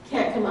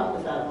 Can't come up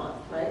with that a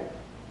month, right?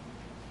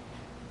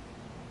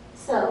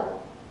 So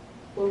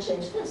we'll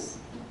change this.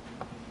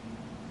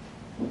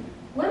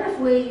 What if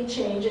we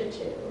change it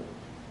to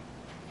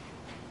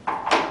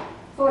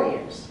 4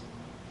 years?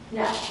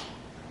 Now,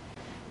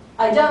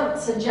 I don't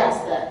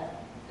suggest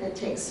that it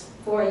takes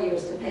 4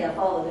 years to pay off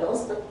all the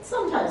bills, but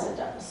sometimes it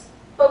does.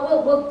 But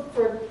we'll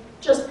for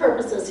just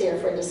purposes here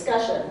for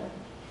discussion,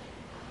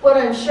 what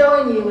I'm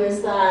showing you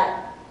is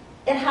that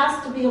it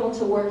has to be able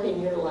to work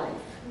in your life.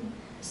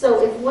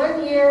 So if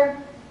 1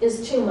 year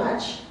is too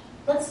much,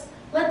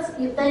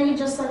 then you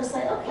just sort of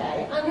say,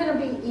 okay, I'm going to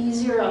be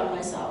easier on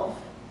myself.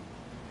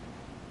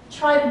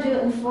 Try to do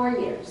it in 4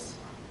 years.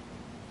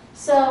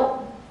 So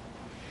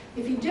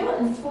if you do it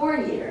in 4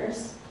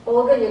 years,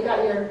 Olga, you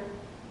got your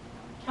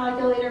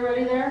calculator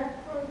ready there?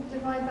 Or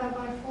divide that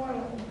by 4,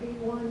 that would be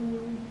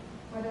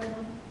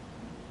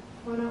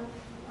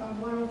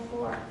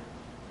 104.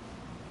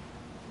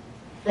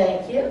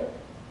 Thank you.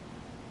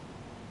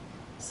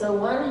 So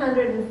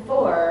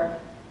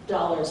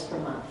 $104 per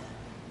month.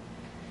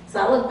 Does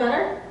that look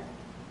better?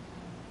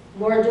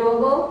 More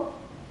doable?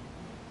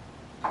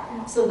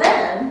 So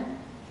then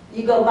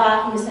you go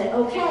back and you say,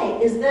 okay,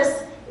 is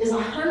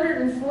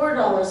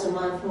 $104 a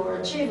month more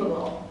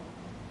achievable?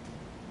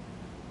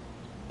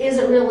 Is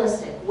it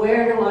realistic?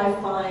 Where do I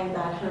find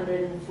that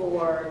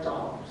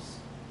 $104?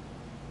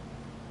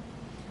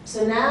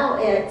 So now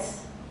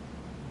it's,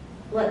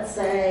 let's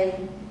say,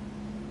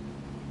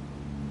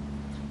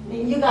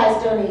 you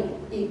guys don't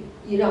eat,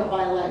 you don't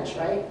buy lunch,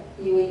 right?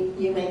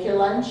 You make your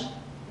lunch?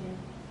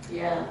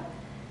 Yeah.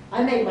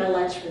 I made my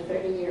lunch for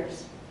 30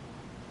 years.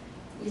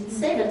 You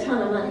save a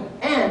ton of money.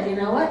 And you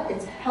know what?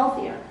 It's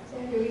healthier. So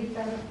you eat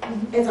better.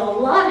 It's a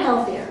lot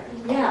healthier.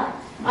 Yeah.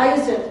 I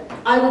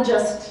would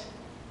just,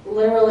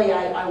 literally,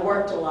 I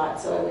worked a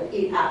lot, so I would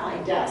eat at my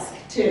desk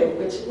too,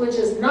 which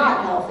is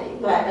not healthy,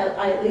 but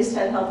I at least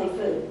had healthy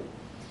food.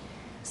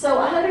 So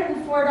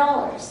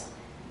 $104.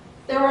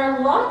 There are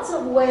lots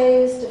of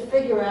ways to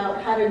figure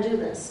out how to do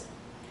this.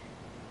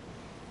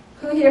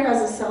 Who here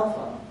has a cell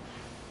phone?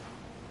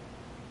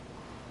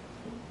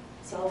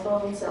 Cell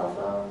phone.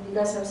 You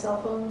guys have cell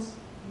phones?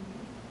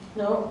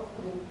 No?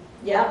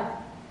 Yeah.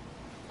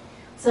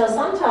 So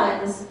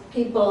sometimes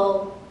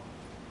people,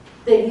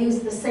 they've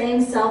used the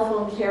same cell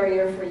phone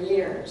carrier for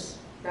years,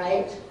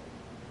 right?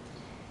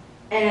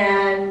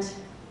 And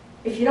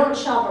if you don't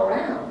shop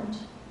around,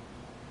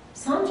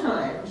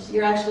 sometimes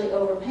you're actually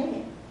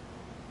overpaying.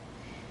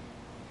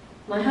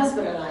 My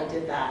husband and I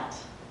did that.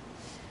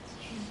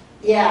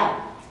 Yeah,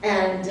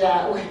 and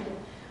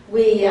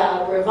we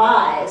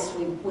revised,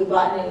 we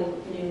bought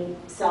new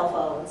cell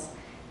phones,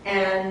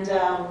 and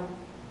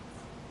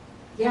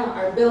yeah,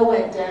 our bill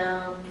went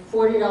down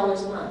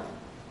 $40 a month.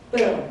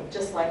 Boom,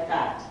 just like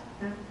that.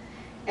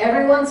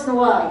 Every once in a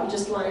while, you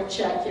just want to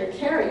check your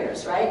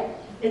carriers, right?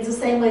 It's the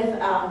same with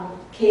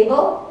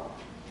cable.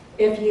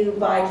 If you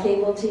buy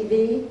cable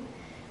TV,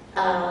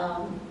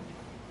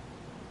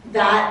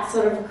 that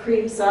sort of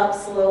creeps up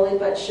slowly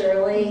but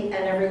surely,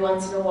 and every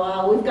once in a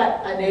while, we've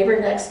got a neighbor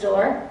next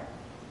door.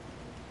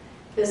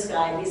 This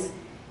guy,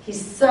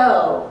 he's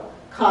so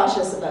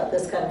cautious about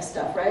this kind of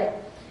stuff, right?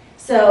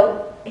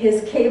 So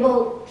his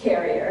cable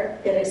carrier,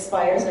 it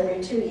expires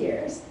every 2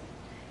 years.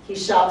 He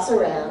shops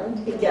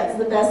around, he gets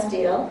the best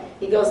deal,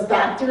 he goes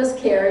back to his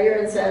carrier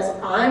and says,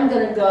 I'm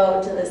going to go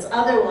to this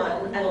other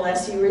one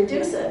unless you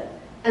reduce it.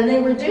 And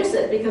they reduce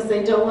it because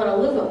they don't want to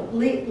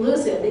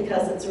lose him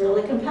because it's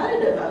really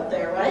competitive out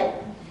there, right?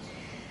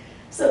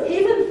 So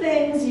even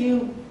things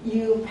you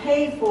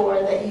pay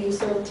for that you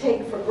sort of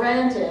take for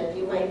granted,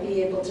 you might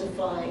be able to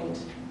find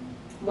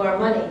more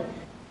money.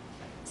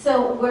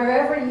 So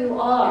wherever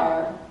you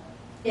are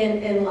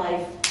in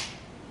life,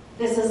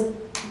 this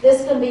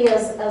can be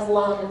as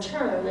long a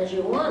term as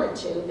you want it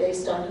to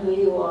based on who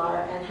you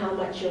are and how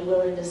much you're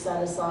willing to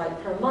set aside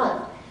per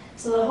month.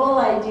 So the whole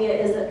idea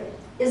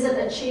is it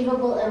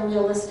achievable and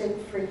realistic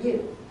for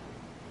you?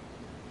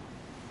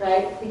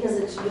 Right? Because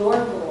it's your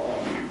goal,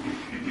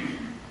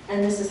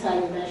 and this is how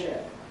you measure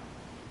it.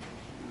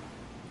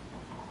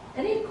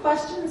 Any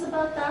questions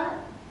about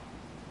that?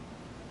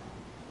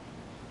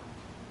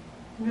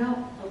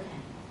 No? Okay.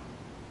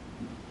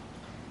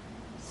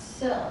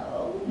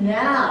 So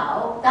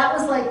now, that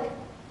was like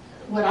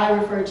what I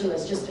refer to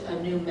as just a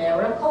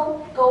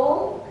numerical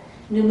goal.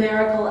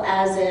 Numerical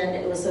as in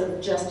it was sort of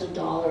just a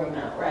dollar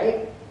amount,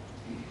 right?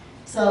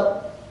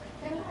 So,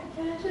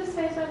 Can I just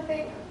say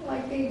something?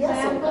 Like the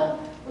Yes, example,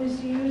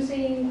 was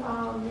using,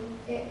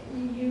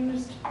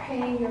 used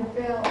paying your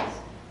bills.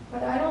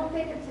 But I don't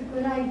think it's a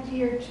good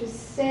idea to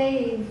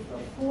save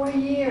for 4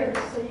 years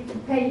so you can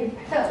pay your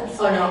bills.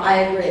 Oh, no, I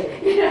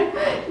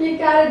agree. You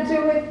gotta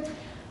do it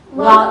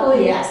Well,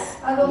 monthly. yes,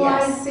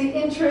 Otherwise, yes. the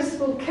interest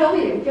will kill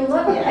you. You'll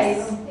never pay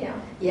Yes. them, yeah.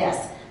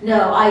 Yes,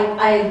 no,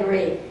 I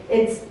agree.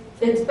 It's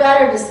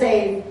better to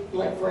save,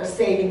 like for a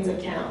savings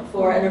account,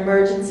 for an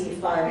emergency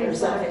fund or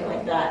something Exactly.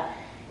 like that.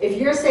 If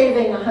you're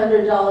saving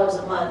 $100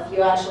 a month,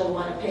 you actually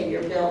want to pay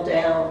your bill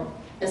down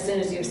as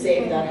soon as you've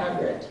saved that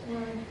 100.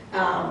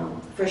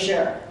 For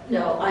sure.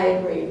 No, I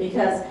agree,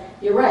 because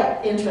you're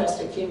right, interest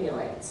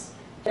accumulates.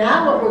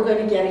 Now what we're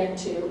going to get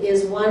into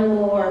is one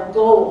more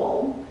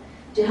goal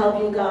to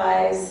help you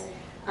guys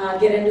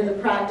get into the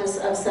practice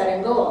of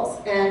setting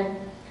goals. And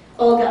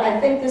Olga, I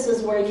think this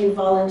is where you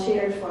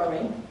volunteered for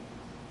me.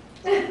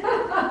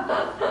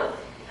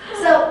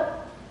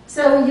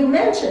 So you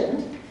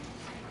mentioned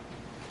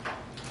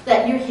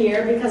that you're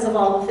here because of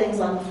all the things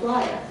on the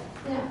flyer.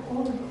 Yeah,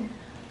 all of them.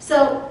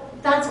 So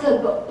that's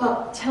good,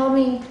 but tell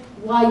me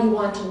why you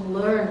want to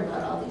learn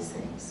about all these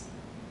things.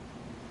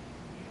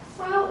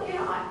 Well,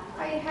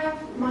 I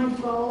have my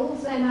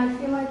goals and I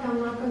feel like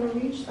I'm not gonna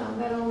reach them,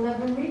 that I'll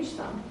never reach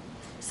them.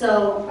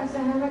 So I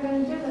said, how am I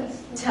gonna do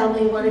this? tell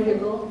me, what are your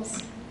goals?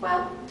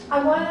 Well,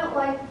 I wanna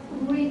like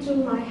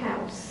redo my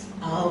house.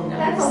 Oh,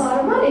 That's a lot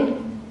of money.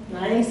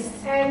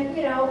 Nice. And,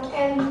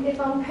 and if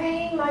I'm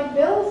paying my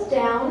bills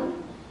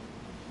down,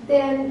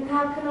 then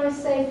how can I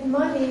save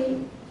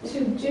money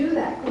to do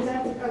that? Because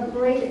that's a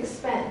great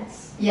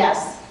expense.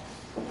 Yes.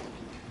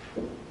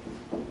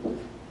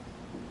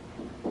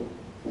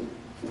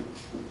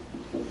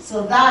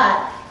 So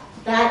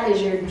that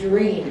is your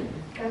dream.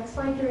 That's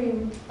my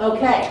dream.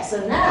 Okay,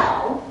 so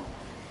now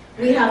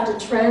we have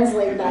to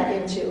translate that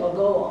into a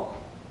goal.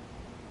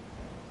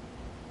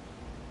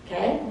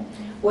 Okay?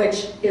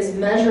 Which is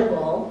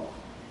measurable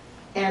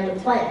and a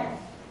plan.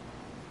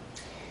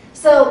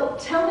 So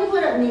tell me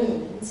what it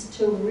means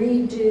to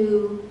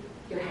redo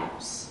your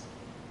house.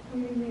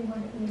 What do you mean what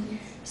it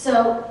means?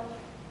 So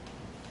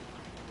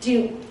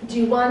do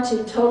you want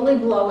to totally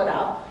blow it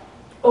up?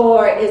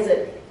 Or is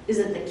it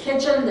the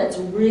kitchen that's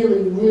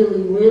really,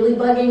 really, really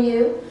bugging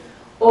you?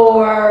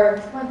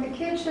 Or, Want the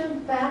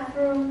kitchen,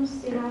 bathrooms,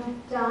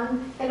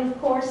 done, and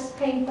of course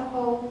paint the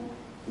whole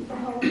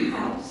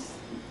house.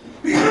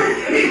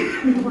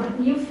 I want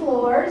new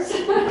floors.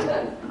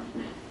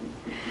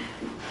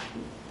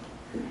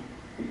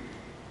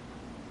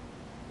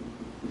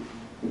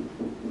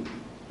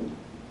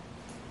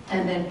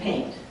 and then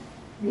paint?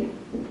 Yeah.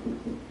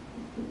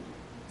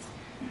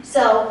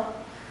 So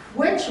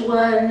which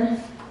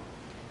one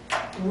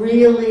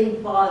really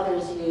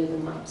bothers you the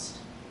most?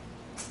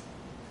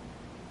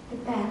 The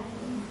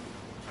bathroom.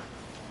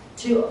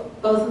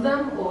 Both of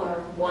them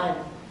or one?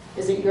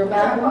 Is it your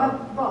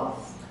bathroom?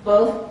 Both.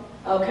 Both?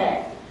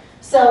 Okay.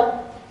 So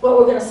what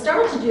we're going to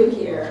start to do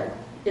here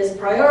is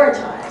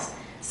prioritize.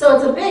 So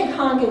it's a big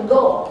honking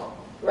goal,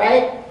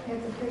 right?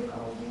 It's a big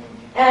goal,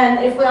 yeah.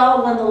 And if we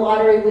all won the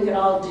lottery, we could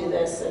all do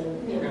this and,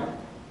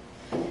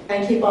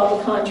 and keep all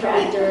the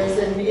contractors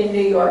in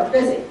New York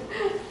busy.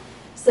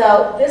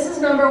 So this is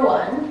number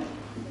one.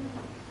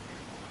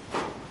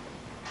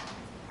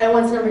 And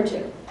what's number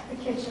two? The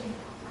kitchen.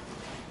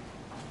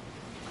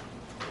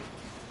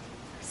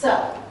 So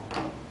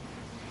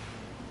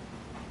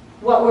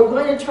what we're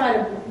going to try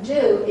to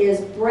do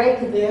is break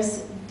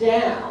this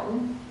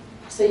down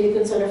so you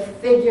can sort of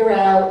figure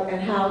out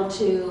and how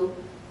to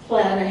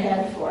plan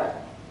ahead for it.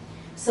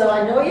 So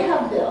I know you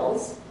have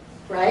bills,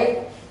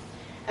 right?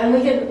 And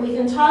we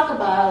can talk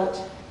about,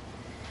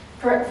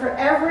 for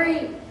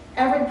every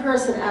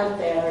person out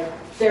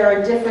there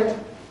are different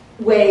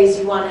ways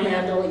you want to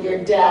handle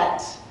your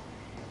debt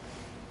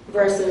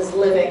versus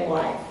living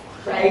life,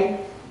 right?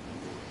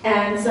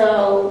 And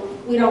so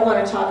we don't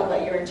want to talk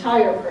about your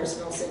entire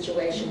personal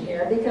situation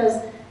here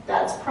because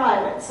that's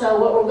private. So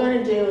what we're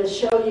going to do is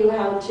show you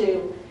how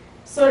to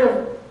sort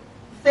of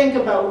think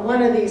about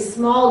one of these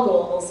small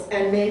goals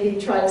and maybe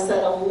try to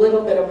set a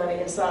little bit of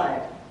money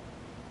aside.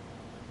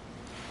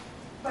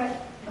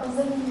 But a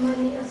little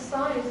money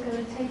aside is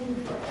going to take you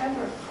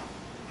forever.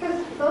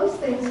 Because those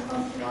things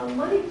cost a lot of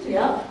money to do.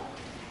 Yep.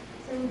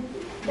 So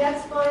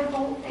that's my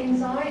whole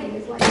anxiety,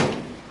 is like,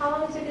 how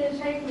long is it going to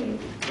take me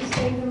to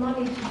save the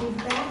money to do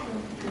the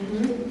bathroom, to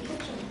do the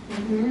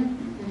kitchen?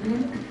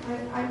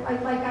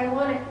 I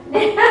want it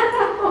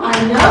now.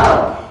 I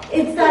know.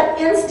 It's that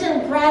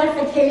instant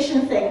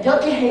gratification thing.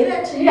 Don't you hate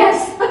it?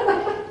 Yes.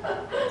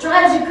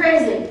 Drives you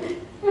crazy.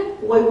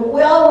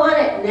 We all want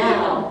it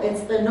now.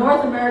 It's the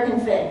North American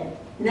thing.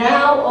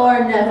 Now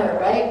or never,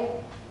 right?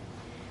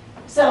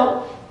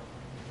 So,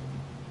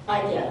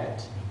 I get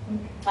it.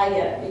 I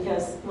get it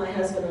because my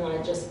husband and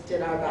I just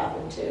did our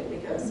bathroom too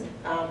because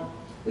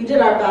we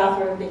did our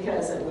bathroom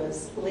because it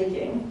was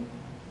leaking.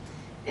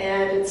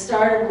 And it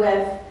started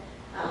with,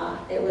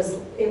 it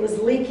was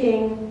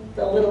leaking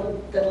the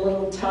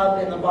little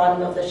tub in the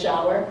bottom of the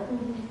shower.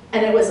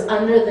 And it was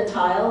under the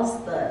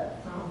tiles.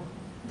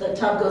 The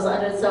tub goes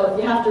under, so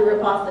if you have to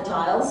rip off the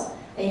tiles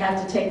and you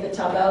have to take the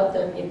tub out,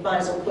 then you might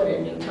as well put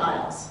in new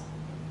tiles,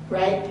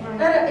 right?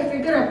 Right. And if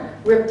you're gonna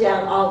rip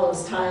down all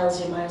those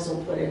tiles, you might as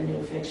well put in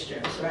new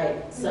fixtures,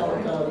 right? So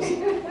it goes.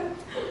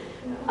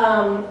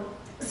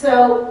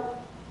 So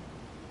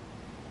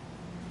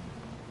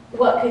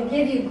what could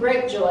give you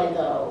great joy,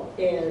 though,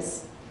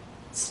 is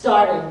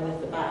starting with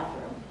the bathroom.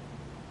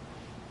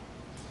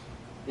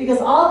 Because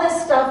all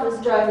this stuff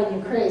is driving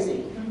you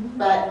crazy,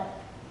 but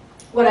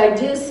what I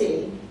do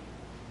see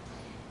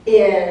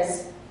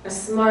is a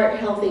smart,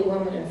 healthy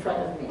woman in front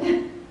of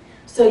me.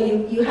 So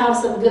you have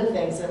some good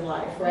things in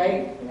life,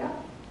 right? Yeah.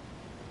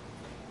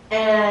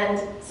 And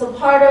so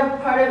part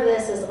of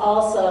this is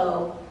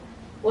also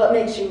what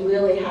makes you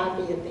really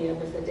happy at the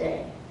end of the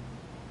day.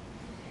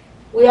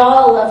 We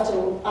all love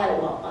to, I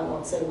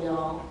won't say we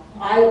all.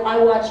 I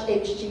watch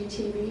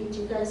HGTV. Do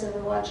you guys ever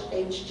watch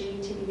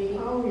HGTV?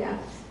 Oh, yes.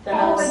 The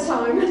All the house.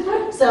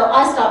 time. So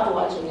I stopped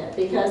watching it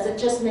because it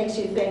just makes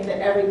you think that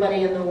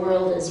everybody in the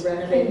world is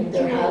renovating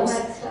their Doing all house.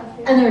 that stuff,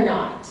 yeah. And they're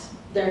not.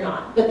 They're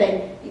not. But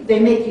they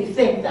make you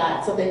think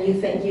that, so then you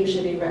think you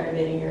should be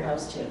renovating your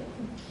house too.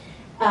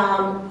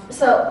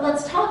 So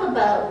let's talk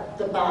about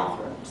the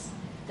bathrooms.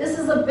 This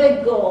is a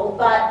big goal,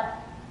 but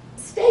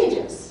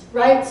stages,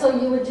 right? So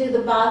you would do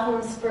the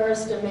bathrooms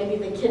first and maybe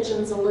the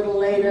kitchens a little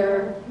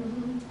later.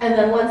 And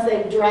then once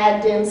they've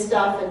dragged in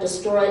stuff and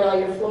destroyed all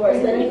your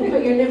floors, then you can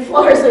put your new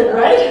floors in,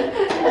 right?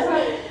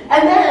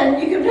 And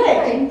then you can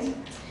paint.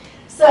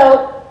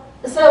 So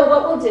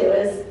what we'll do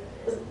is,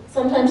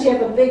 sometimes you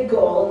have a big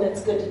goal and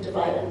it's good to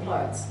divide it in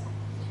parts.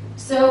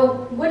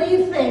 So what do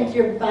you think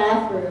your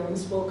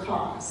bathrooms will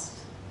cost?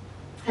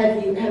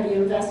 Have you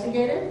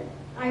investigated?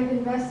 I've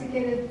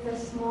investigated the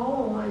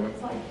smaller one,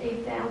 it's like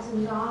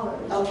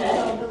 $8,000. Okay.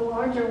 So the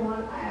larger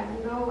one, I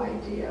have no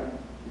idea.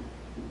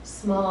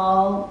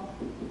 Small,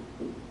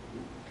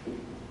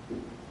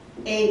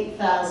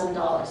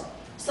 $8,000.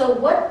 So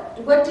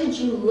what did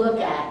you look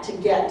at to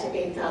get to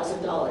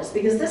 $8,000?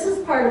 Because this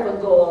is part of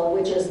a goal,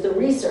 which is the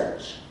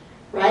research,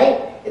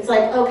 right? It's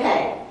like,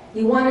 okay,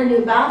 you want a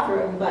new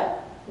bathroom, but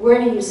where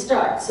do you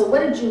start? So what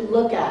did you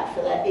look at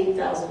for that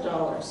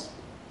 $8,000?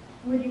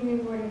 What do you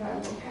mean, where did I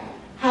look at?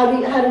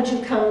 How did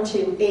you come to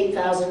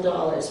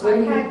 $8,000? What I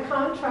do you? had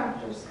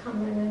contractors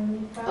come in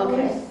and that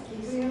Okay.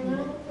 was the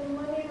amount of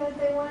money that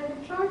they wanted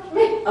to charge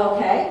me.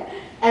 Okay.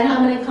 And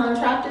how many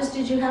contractors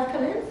did you have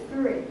come in?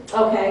 3.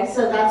 Okay,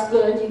 so that's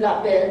good. You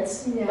got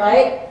bids, Yeah.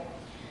 right?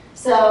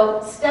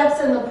 So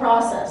steps in the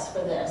process for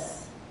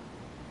this.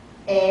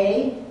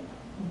 A,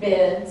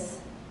 bids.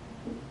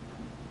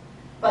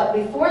 But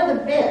before the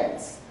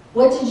bids,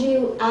 what did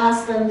you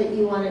ask them that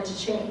you wanted to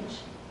change?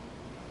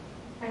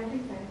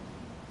 Everything.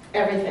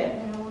 Everything.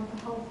 And I want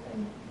the whole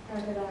thing,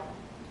 cut it out.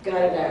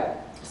 Got it out.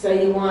 So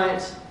you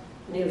want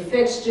new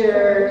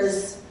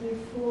fixtures, New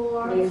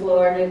floor.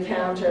 new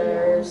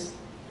counters,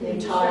 new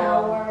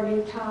tile. Shower,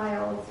 new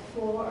tiles,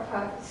 floor,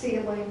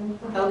 ceiling.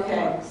 the whole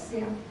Okay. works,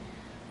 Yeah.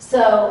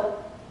 So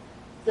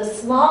the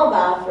small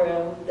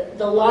bathroom,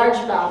 the large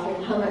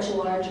bathroom, how much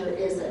larger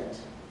is it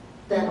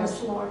than the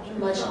Much larger.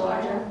 much so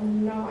larger? I have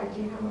no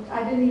idea how much.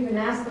 I didn't even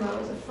ask them. I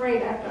was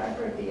afraid after I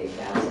heard the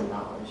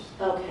 $8,000.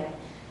 Okay,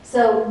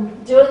 so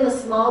doing the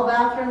small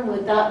bathroom,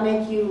 would that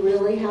make you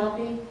really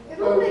happy?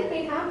 It'll make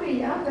me happy,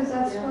 yeah, because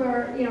that's Yeah.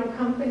 where,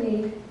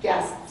 company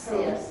Yes, see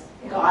it. goes.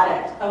 Yeah. Got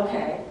it,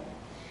 okay.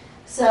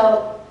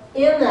 So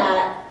in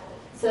that,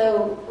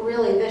 so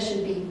really this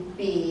should be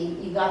B,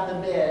 you got the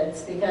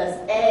bids, because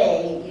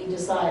A, you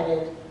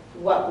decided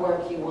what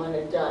work you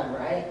wanted done,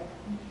 right?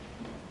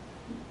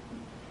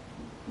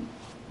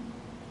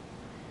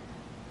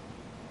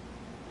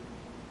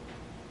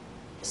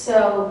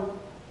 So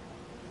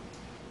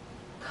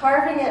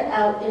carving it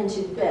out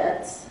into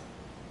bits,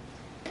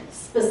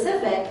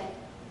 specific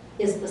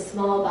is the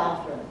small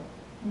bathroom.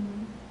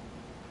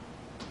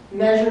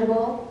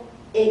 Measurable,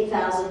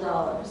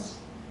 $8,000.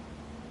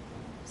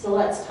 So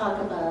let's talk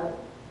about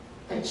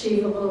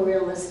achievable,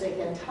 realistic,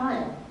 and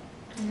time.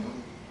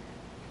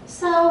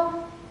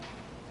 So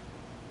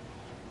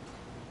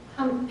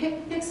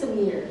pick some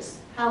years.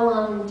 How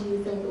long do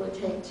you think it would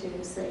take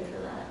to save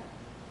for that?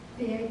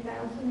 The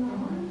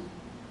 $8,000?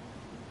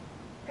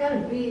 Gotta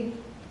be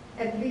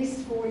at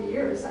least 4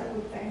 years, I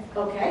would think.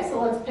 Okay,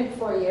 so let's pick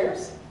 4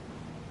 years.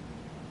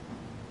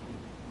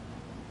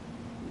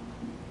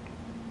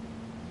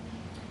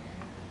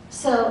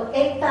 So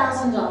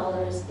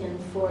 $8,000 in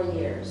 4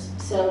 years.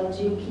 So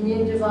can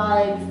you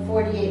divide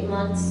 48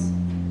 months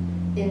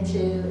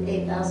into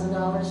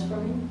 $8,000 for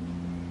me?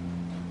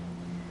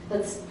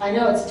 I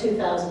know it's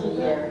 $2,000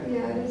 a year,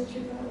 Yeah, it is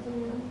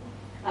 2,000,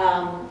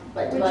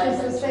 but which divide is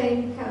the by-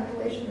 same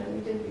calculation that we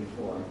did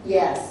before.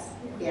 Yes,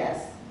 Yeah.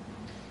 yes.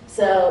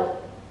 So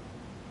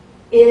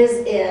is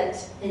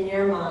it, in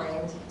your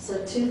mind, so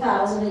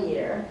 $2,000 a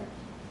year?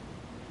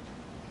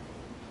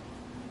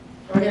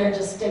 We're gonna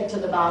just stick to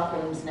the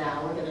bathrooms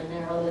now. We're gonna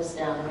narrow this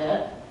down a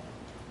bit.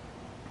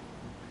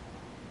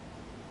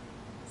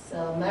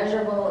 So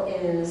measurable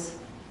is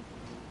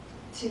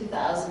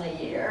 $2,000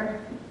 a year.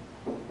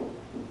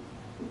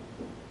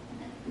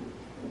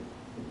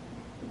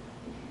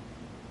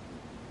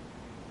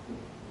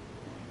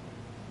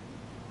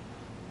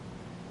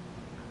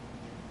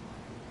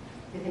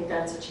 You think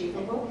that's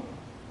achievable?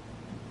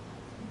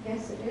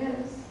 Yes, it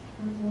is.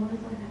 As long as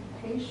I have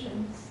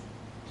patience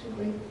to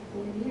wait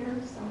 4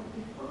 years, I'll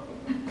be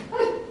fine.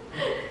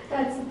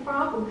 That's the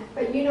problem.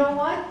 But you know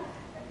what?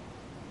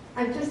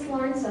 I've just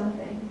learned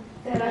something,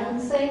 that I've been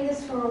saying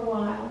this for a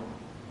while,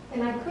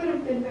 and I could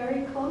have been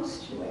very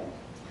close to it,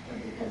 but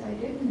because I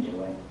didn't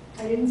do it.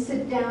 I didn't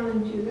sit down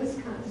and do this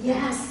kind of stuff.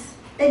 Yes,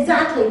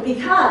 exactly,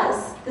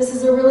 because this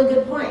is a really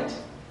good point.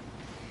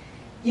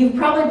 You've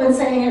probably been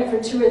saying it for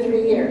 2 or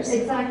 3 years.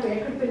 Exactly. I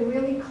could have been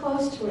really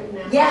close to it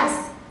now.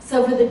 Yes,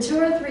 so for the 2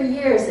 or 3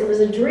 years, it was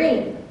a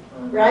dream,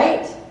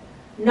 right?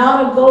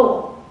 Not a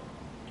goal.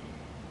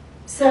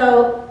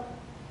 So,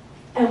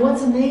 and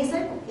what's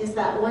amazing is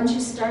that once you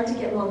start to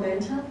get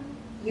momentum,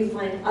 you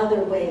find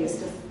other ways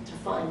to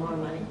find more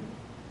money,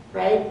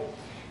 right?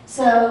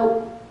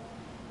 So,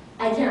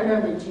 I can't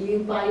remember, do you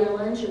buy your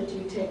lunch or do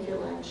you take your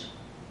lunch?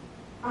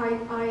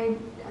 I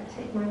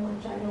take my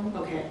lunch. I don't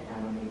Okay,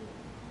 eat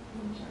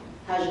lunch.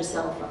 how's your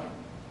cell phone?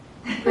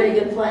 Pretty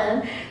good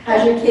plan?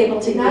 How's your cable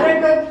TV? Not a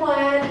good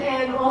plan,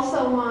 and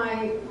also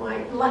I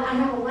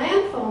have a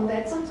land phone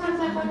that sometimes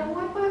I wonder,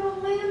 what do I have a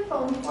land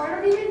phone for?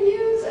 I don't even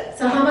use it.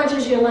 So how much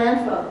is your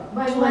land phone?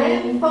 My 20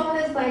 land phone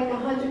is like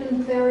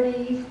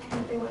 130,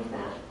 something like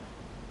that.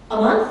 a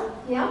month?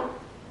 Yeah,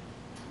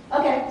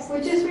 Okay.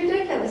 which is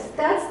ridiculous.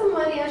 That's the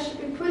money I should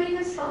be putting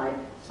aside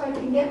so I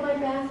can get my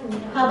bathroom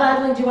done. How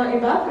badly do you want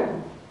your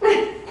bathroom?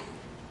 Right?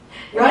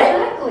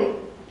 Exactly.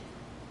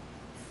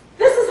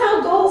 This is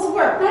how goals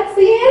work, That's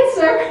the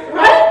answer.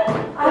 right?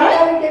 I Right?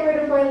 gotta get rid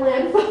of my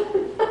land phone.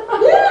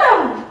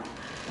 Yeah.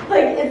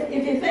 Like if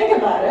you think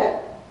about it,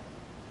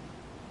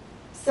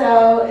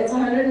 so it's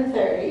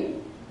 130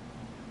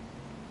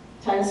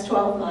 times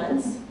 12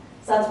 months.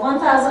 So that's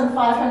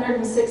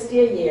 1,560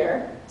 a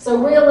year. So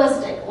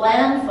realistic,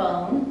 land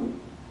phone,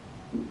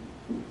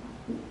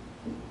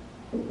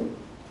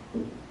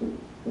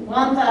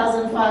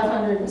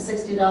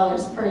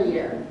 $1,560 per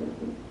year,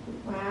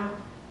 Wow,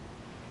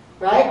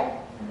 right?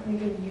 I don't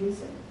even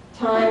use it.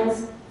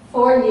 Times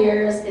 4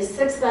 years is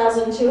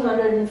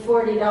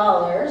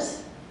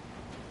 $6,240,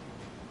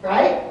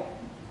 right?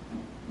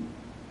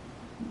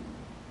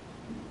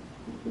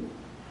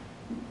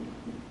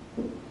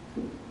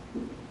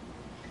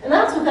 And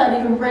that's without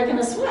even breaking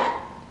a sweat.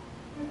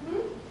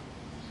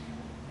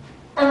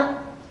 And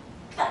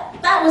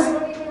that was, I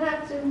don't even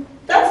have to.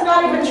 that's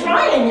not even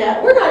trying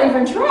yet. We're not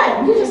even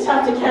trying. You just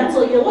have to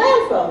cancel your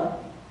land phone.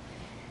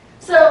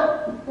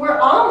 So we're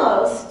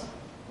almost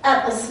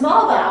at the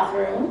small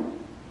bathroom.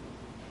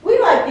 We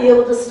might be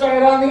able to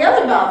start on the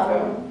other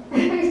bathroom,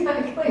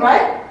 Exactly.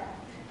 right?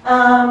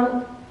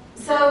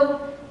 So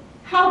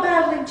how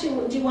badly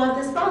do you want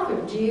this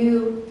bathroom?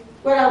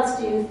 What else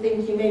do you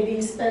think you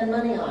maybe spend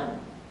money on?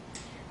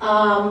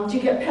 Do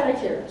you get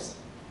pedicures?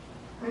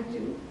 I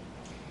do,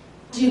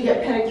 Do you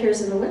get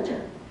pedicures in the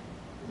winter?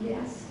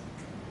 yes.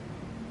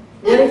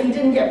 What if you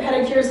didn't get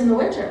pedicures in the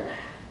winter,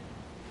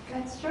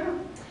 That's true.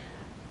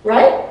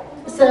 right?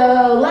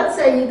 So let's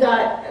say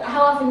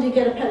how often do you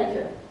get a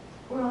pedicure?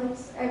 Well,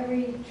 it's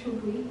every 2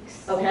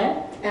 weeks.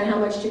 Okay, and how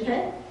much do you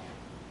pay? It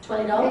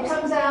 $20?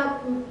 comes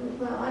out,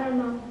 well, I don't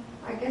know,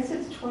 I guess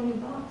it's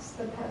 $20,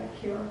 the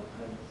pedicure,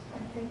 but I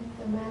think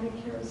the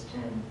manicure is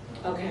 10.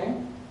 Okay,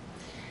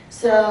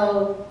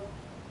 so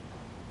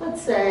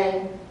let's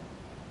say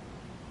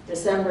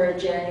December,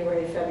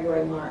 January,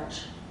 February,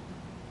 March.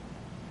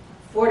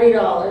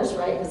 $40,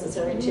 right, because it's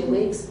every 2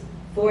 weeks.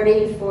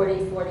 40,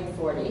 40, 40,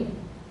 40.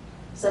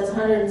 So that's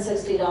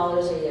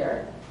 $160 a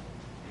year.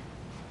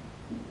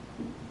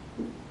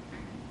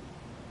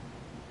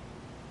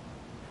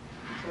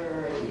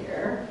 Per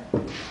year,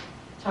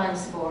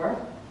 times 4,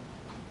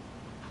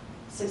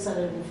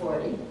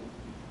 640.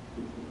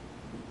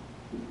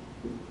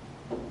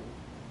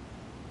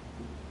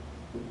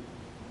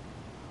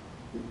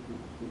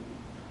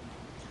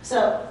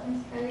 So,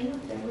 It's getting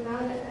up there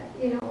without,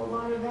 a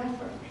lot of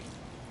effort.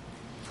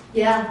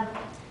 yeah,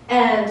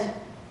 and,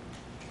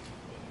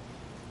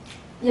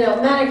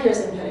 manicures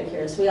and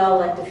pedicures, we all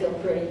like to feel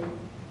pretty.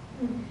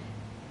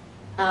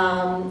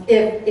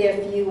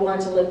 If you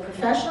want to look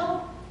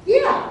professional,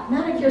 yeah,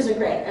 manicures are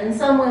great. And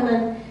some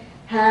women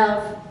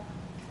have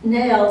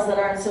nails that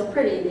aren't so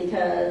pretty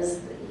because,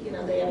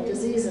 they have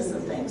diseases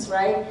and things,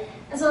 right?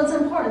 And so it's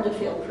important to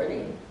feel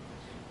pretty.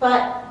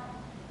 But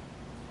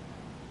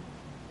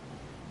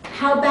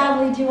how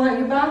badly do you want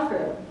your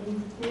bathroom,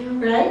 Yeah.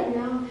 right?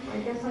 Yeah, I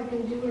guess I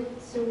can do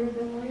it sooner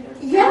than later.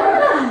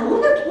 Yeah,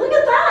 look at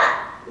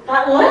that.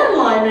 That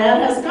landline,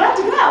 man, has got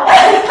to go.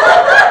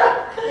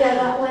 Yeah,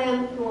 that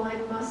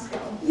landline must go.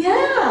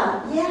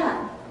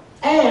 Yeah.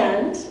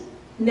 And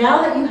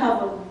now that you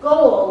have a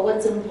goal,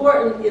 what's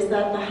important is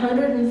that the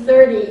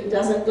 130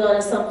 doesn't go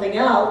to something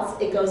else,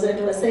 it goes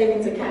into a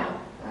savings account,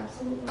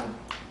 Absolutely.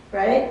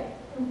 right?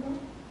 Mhm.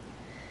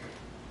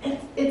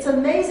 It's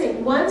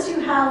amazing. Once you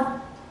have,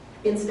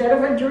 instead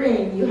of a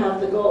dream, you have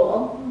the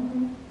goal.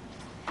 Mhm.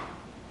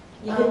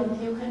 You can,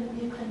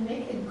 You can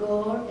make a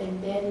goal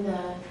and then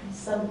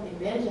some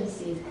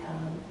emergencies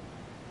come,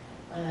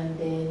 and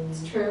then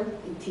it's true.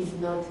 it is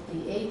not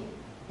the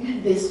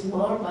The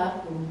small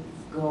bathroom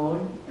is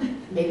gone,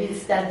 maybe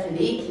it starts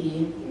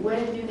leaking,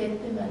 where do you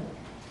get the money?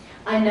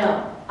 I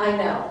know.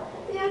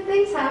 Yeah,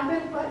 things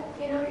happen, but,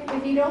 you know,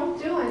 if you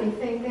don't do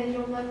anything, then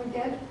you'll never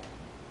get,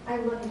 I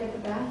wouldn't get the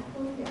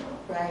bathroom, you know.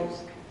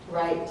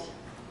 Right.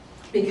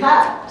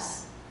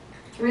 Because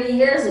 3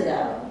 years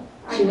ago,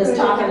 she was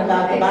talking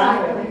about the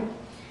bathroom. Exactly.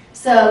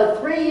 So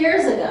 3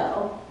 years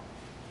ago,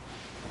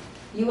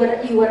 you would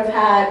have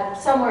had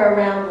somewhere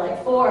around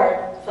like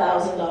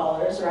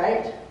 $4,000,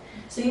 right?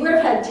 So you would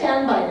have had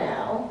 10 by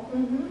now.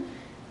 Mhm.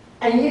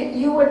 And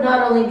you would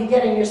not only be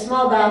getting your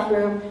small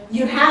bathroom,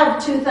 you'd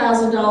have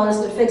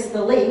 $2,000 to fix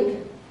the leak,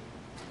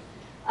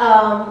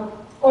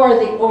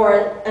 or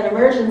an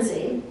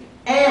emergency,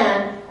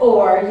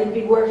 or you'd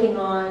be working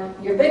on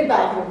your big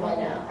bathroom by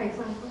now.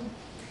 Exactly.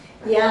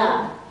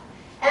 Yeah,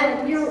 and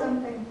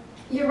Something.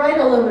 you're right,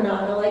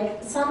 Illuminata.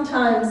 Like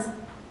sometimes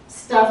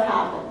stuff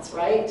happens,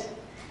 right?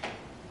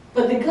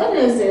 But the good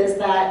news is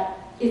that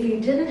if you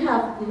didn't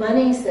have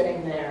money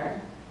sitting there,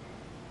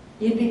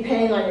 you'd be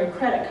paying on your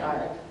credit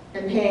card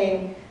and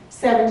paying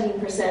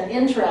 17%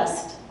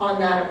 interest on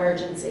that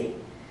emergency.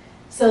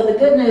 So the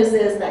good news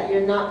is that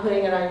you're not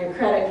putting it on your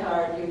credit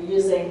card, you're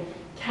using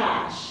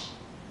cash.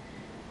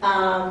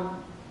 And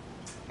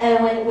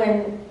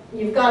when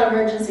you've got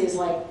emergencies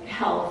like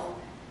health,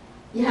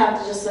 you have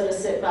to just sort of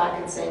sit back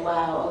and say,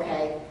 wow,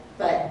 okay,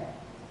 but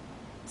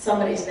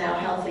somebody's now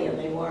healthy and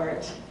they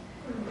weren't.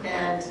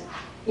 And,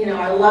 you know,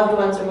 our loved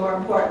ones are more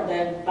important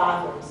than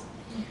bathrooms.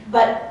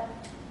 But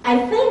I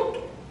think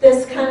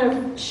this kind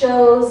of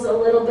shows a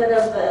little bit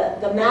of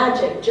the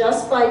magic,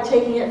 just by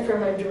taking it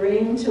from a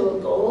dream to a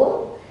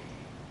goal,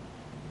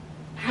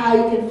 how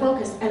you can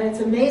focus. And it's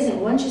amazing,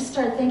 once you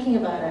start thinking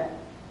about it,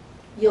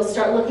 you'll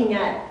start looking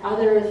at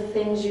other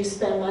things you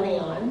spend money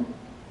on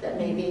that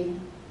maybe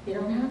you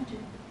don't have to.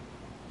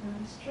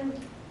 That's true.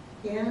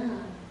 Yeah.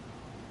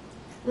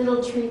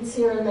 Little treats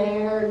here and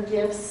there,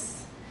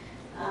 gifts.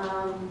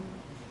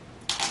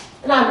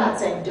 And I'm not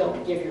saying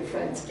don't give your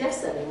friends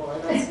gifts anymore,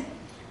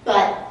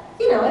 but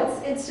you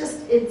know, it's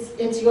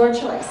your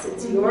choice.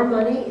 It's your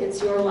money,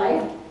 it's your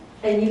life,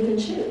 and you can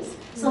choose.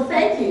 So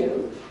thank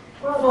you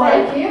Well,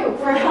 thank you.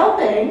 for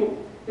helping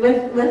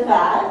with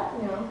that.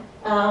 You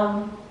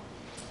know,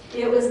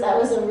 That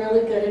was a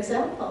really good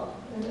example.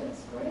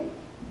 that's great.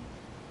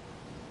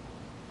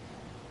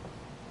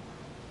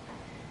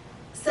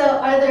 So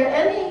are there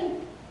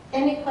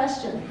any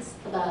questions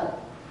about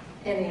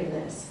any of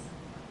this?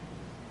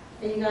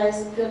 Are you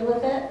guys good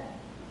with it?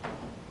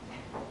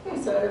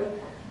 Sort of,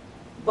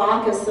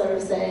 Bach is sort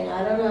of saying,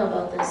 I don't know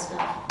about this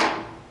stuff.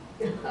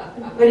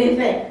 What do you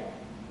think?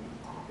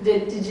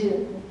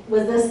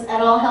 Was this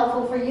at all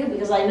helpful for you?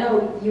 Because I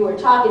know you were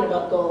talking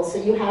about goals,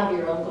 so you have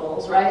your own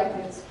goals, right?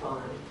 It's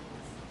fine.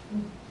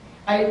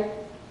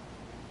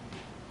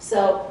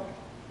 So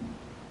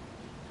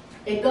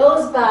it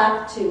goes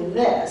back to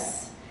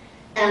this,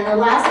 and the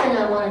last thing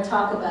I want to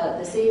talk about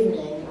this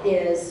evening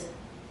is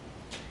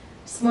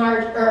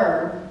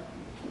smarter.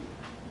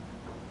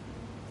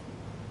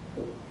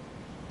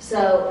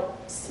 So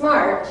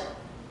smart,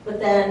 but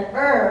then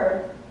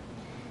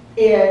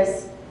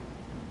is,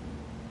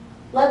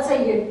 let's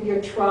say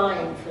you're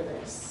trying for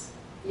this.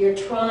 You're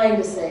trying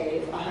to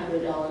save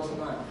 $100 a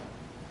month,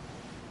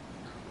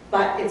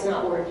 but it's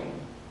not working.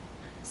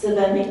 So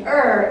then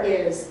the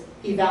is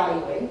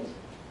evaluate.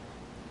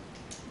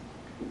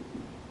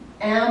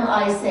 Am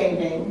I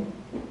saving?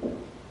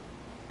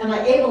 Am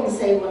I able to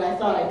save what I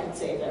thought I could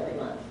save every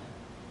month?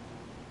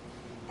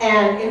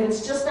 And if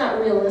it's just not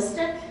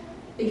realistic,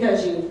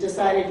 because you've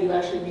decided you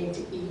actually need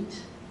to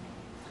eat,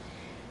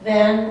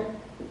 then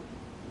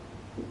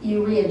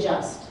you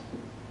readjust.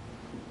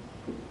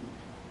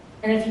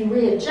 And if you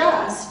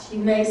readjust, you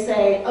may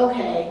say,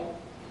 okay,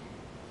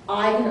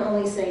 I can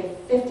only save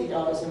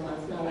 $50 a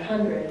month, not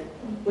 $100,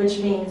 which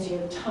means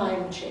your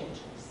time changes.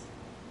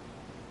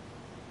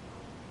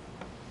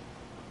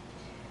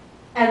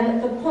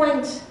 And the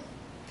point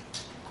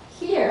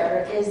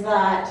here is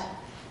that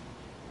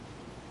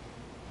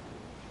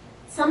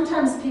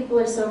sometimes people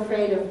are so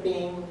afraid of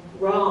being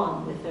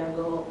wrong with their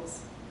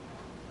goals.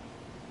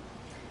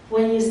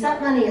 When you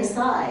set money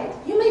aside,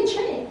 you may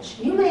change.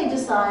 You may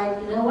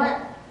decide, you know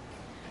what?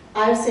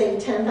 I've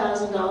saved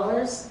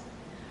 $10,000.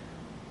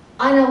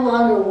 I no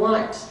longer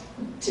want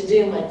to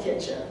do my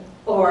kitchen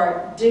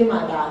or do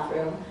my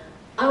bathroom.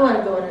 I want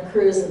to go on a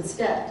cruise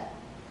instead.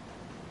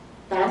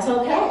 That's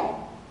okay.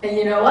 And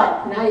you know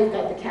what? Now you've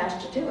got the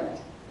cash to do it,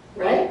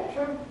 right?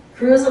 Sure.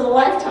 Cruise of a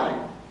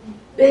lifetime.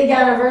 Big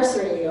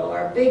anniversary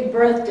or big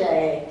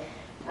birthday.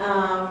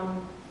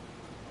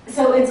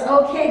 So it's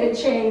okay to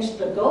change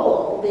the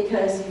goal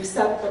because you've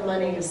set the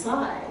money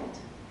aside.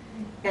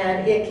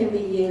 And it can be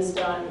used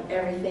on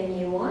everything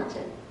you want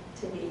it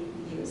to be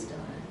used on.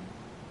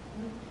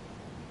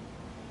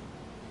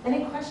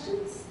 Any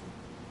questions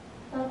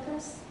about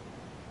this?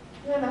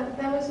 Yeah,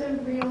 that was a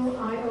real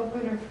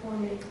eye-opener for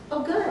me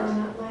Oh, good.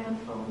 on that land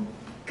phone.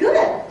 Good.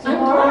 I'm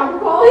Tomorrow glad. I'm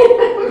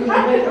calling.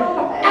 Right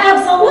away.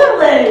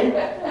 Absolutely.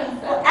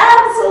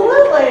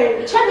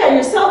 Absolutely. Check out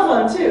your cell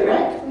phone too,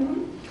 right?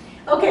 Mhm.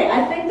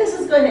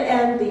 going to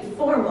end the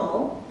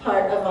formal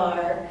part of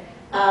our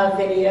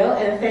video,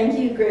 and thank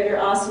you Greater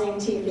Austining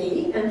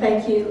TV, and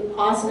thank you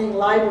Austining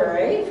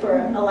Library for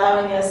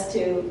allowing us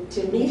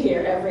to meet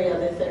here every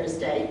other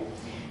Thursday.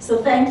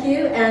 So thank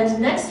you, and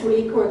next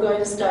week we're going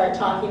to start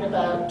talking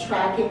about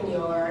tracking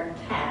your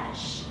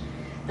cash.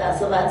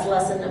 So that's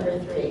lesson number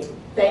 3.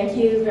 Thank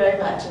you very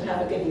much, and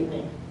have a good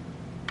evening.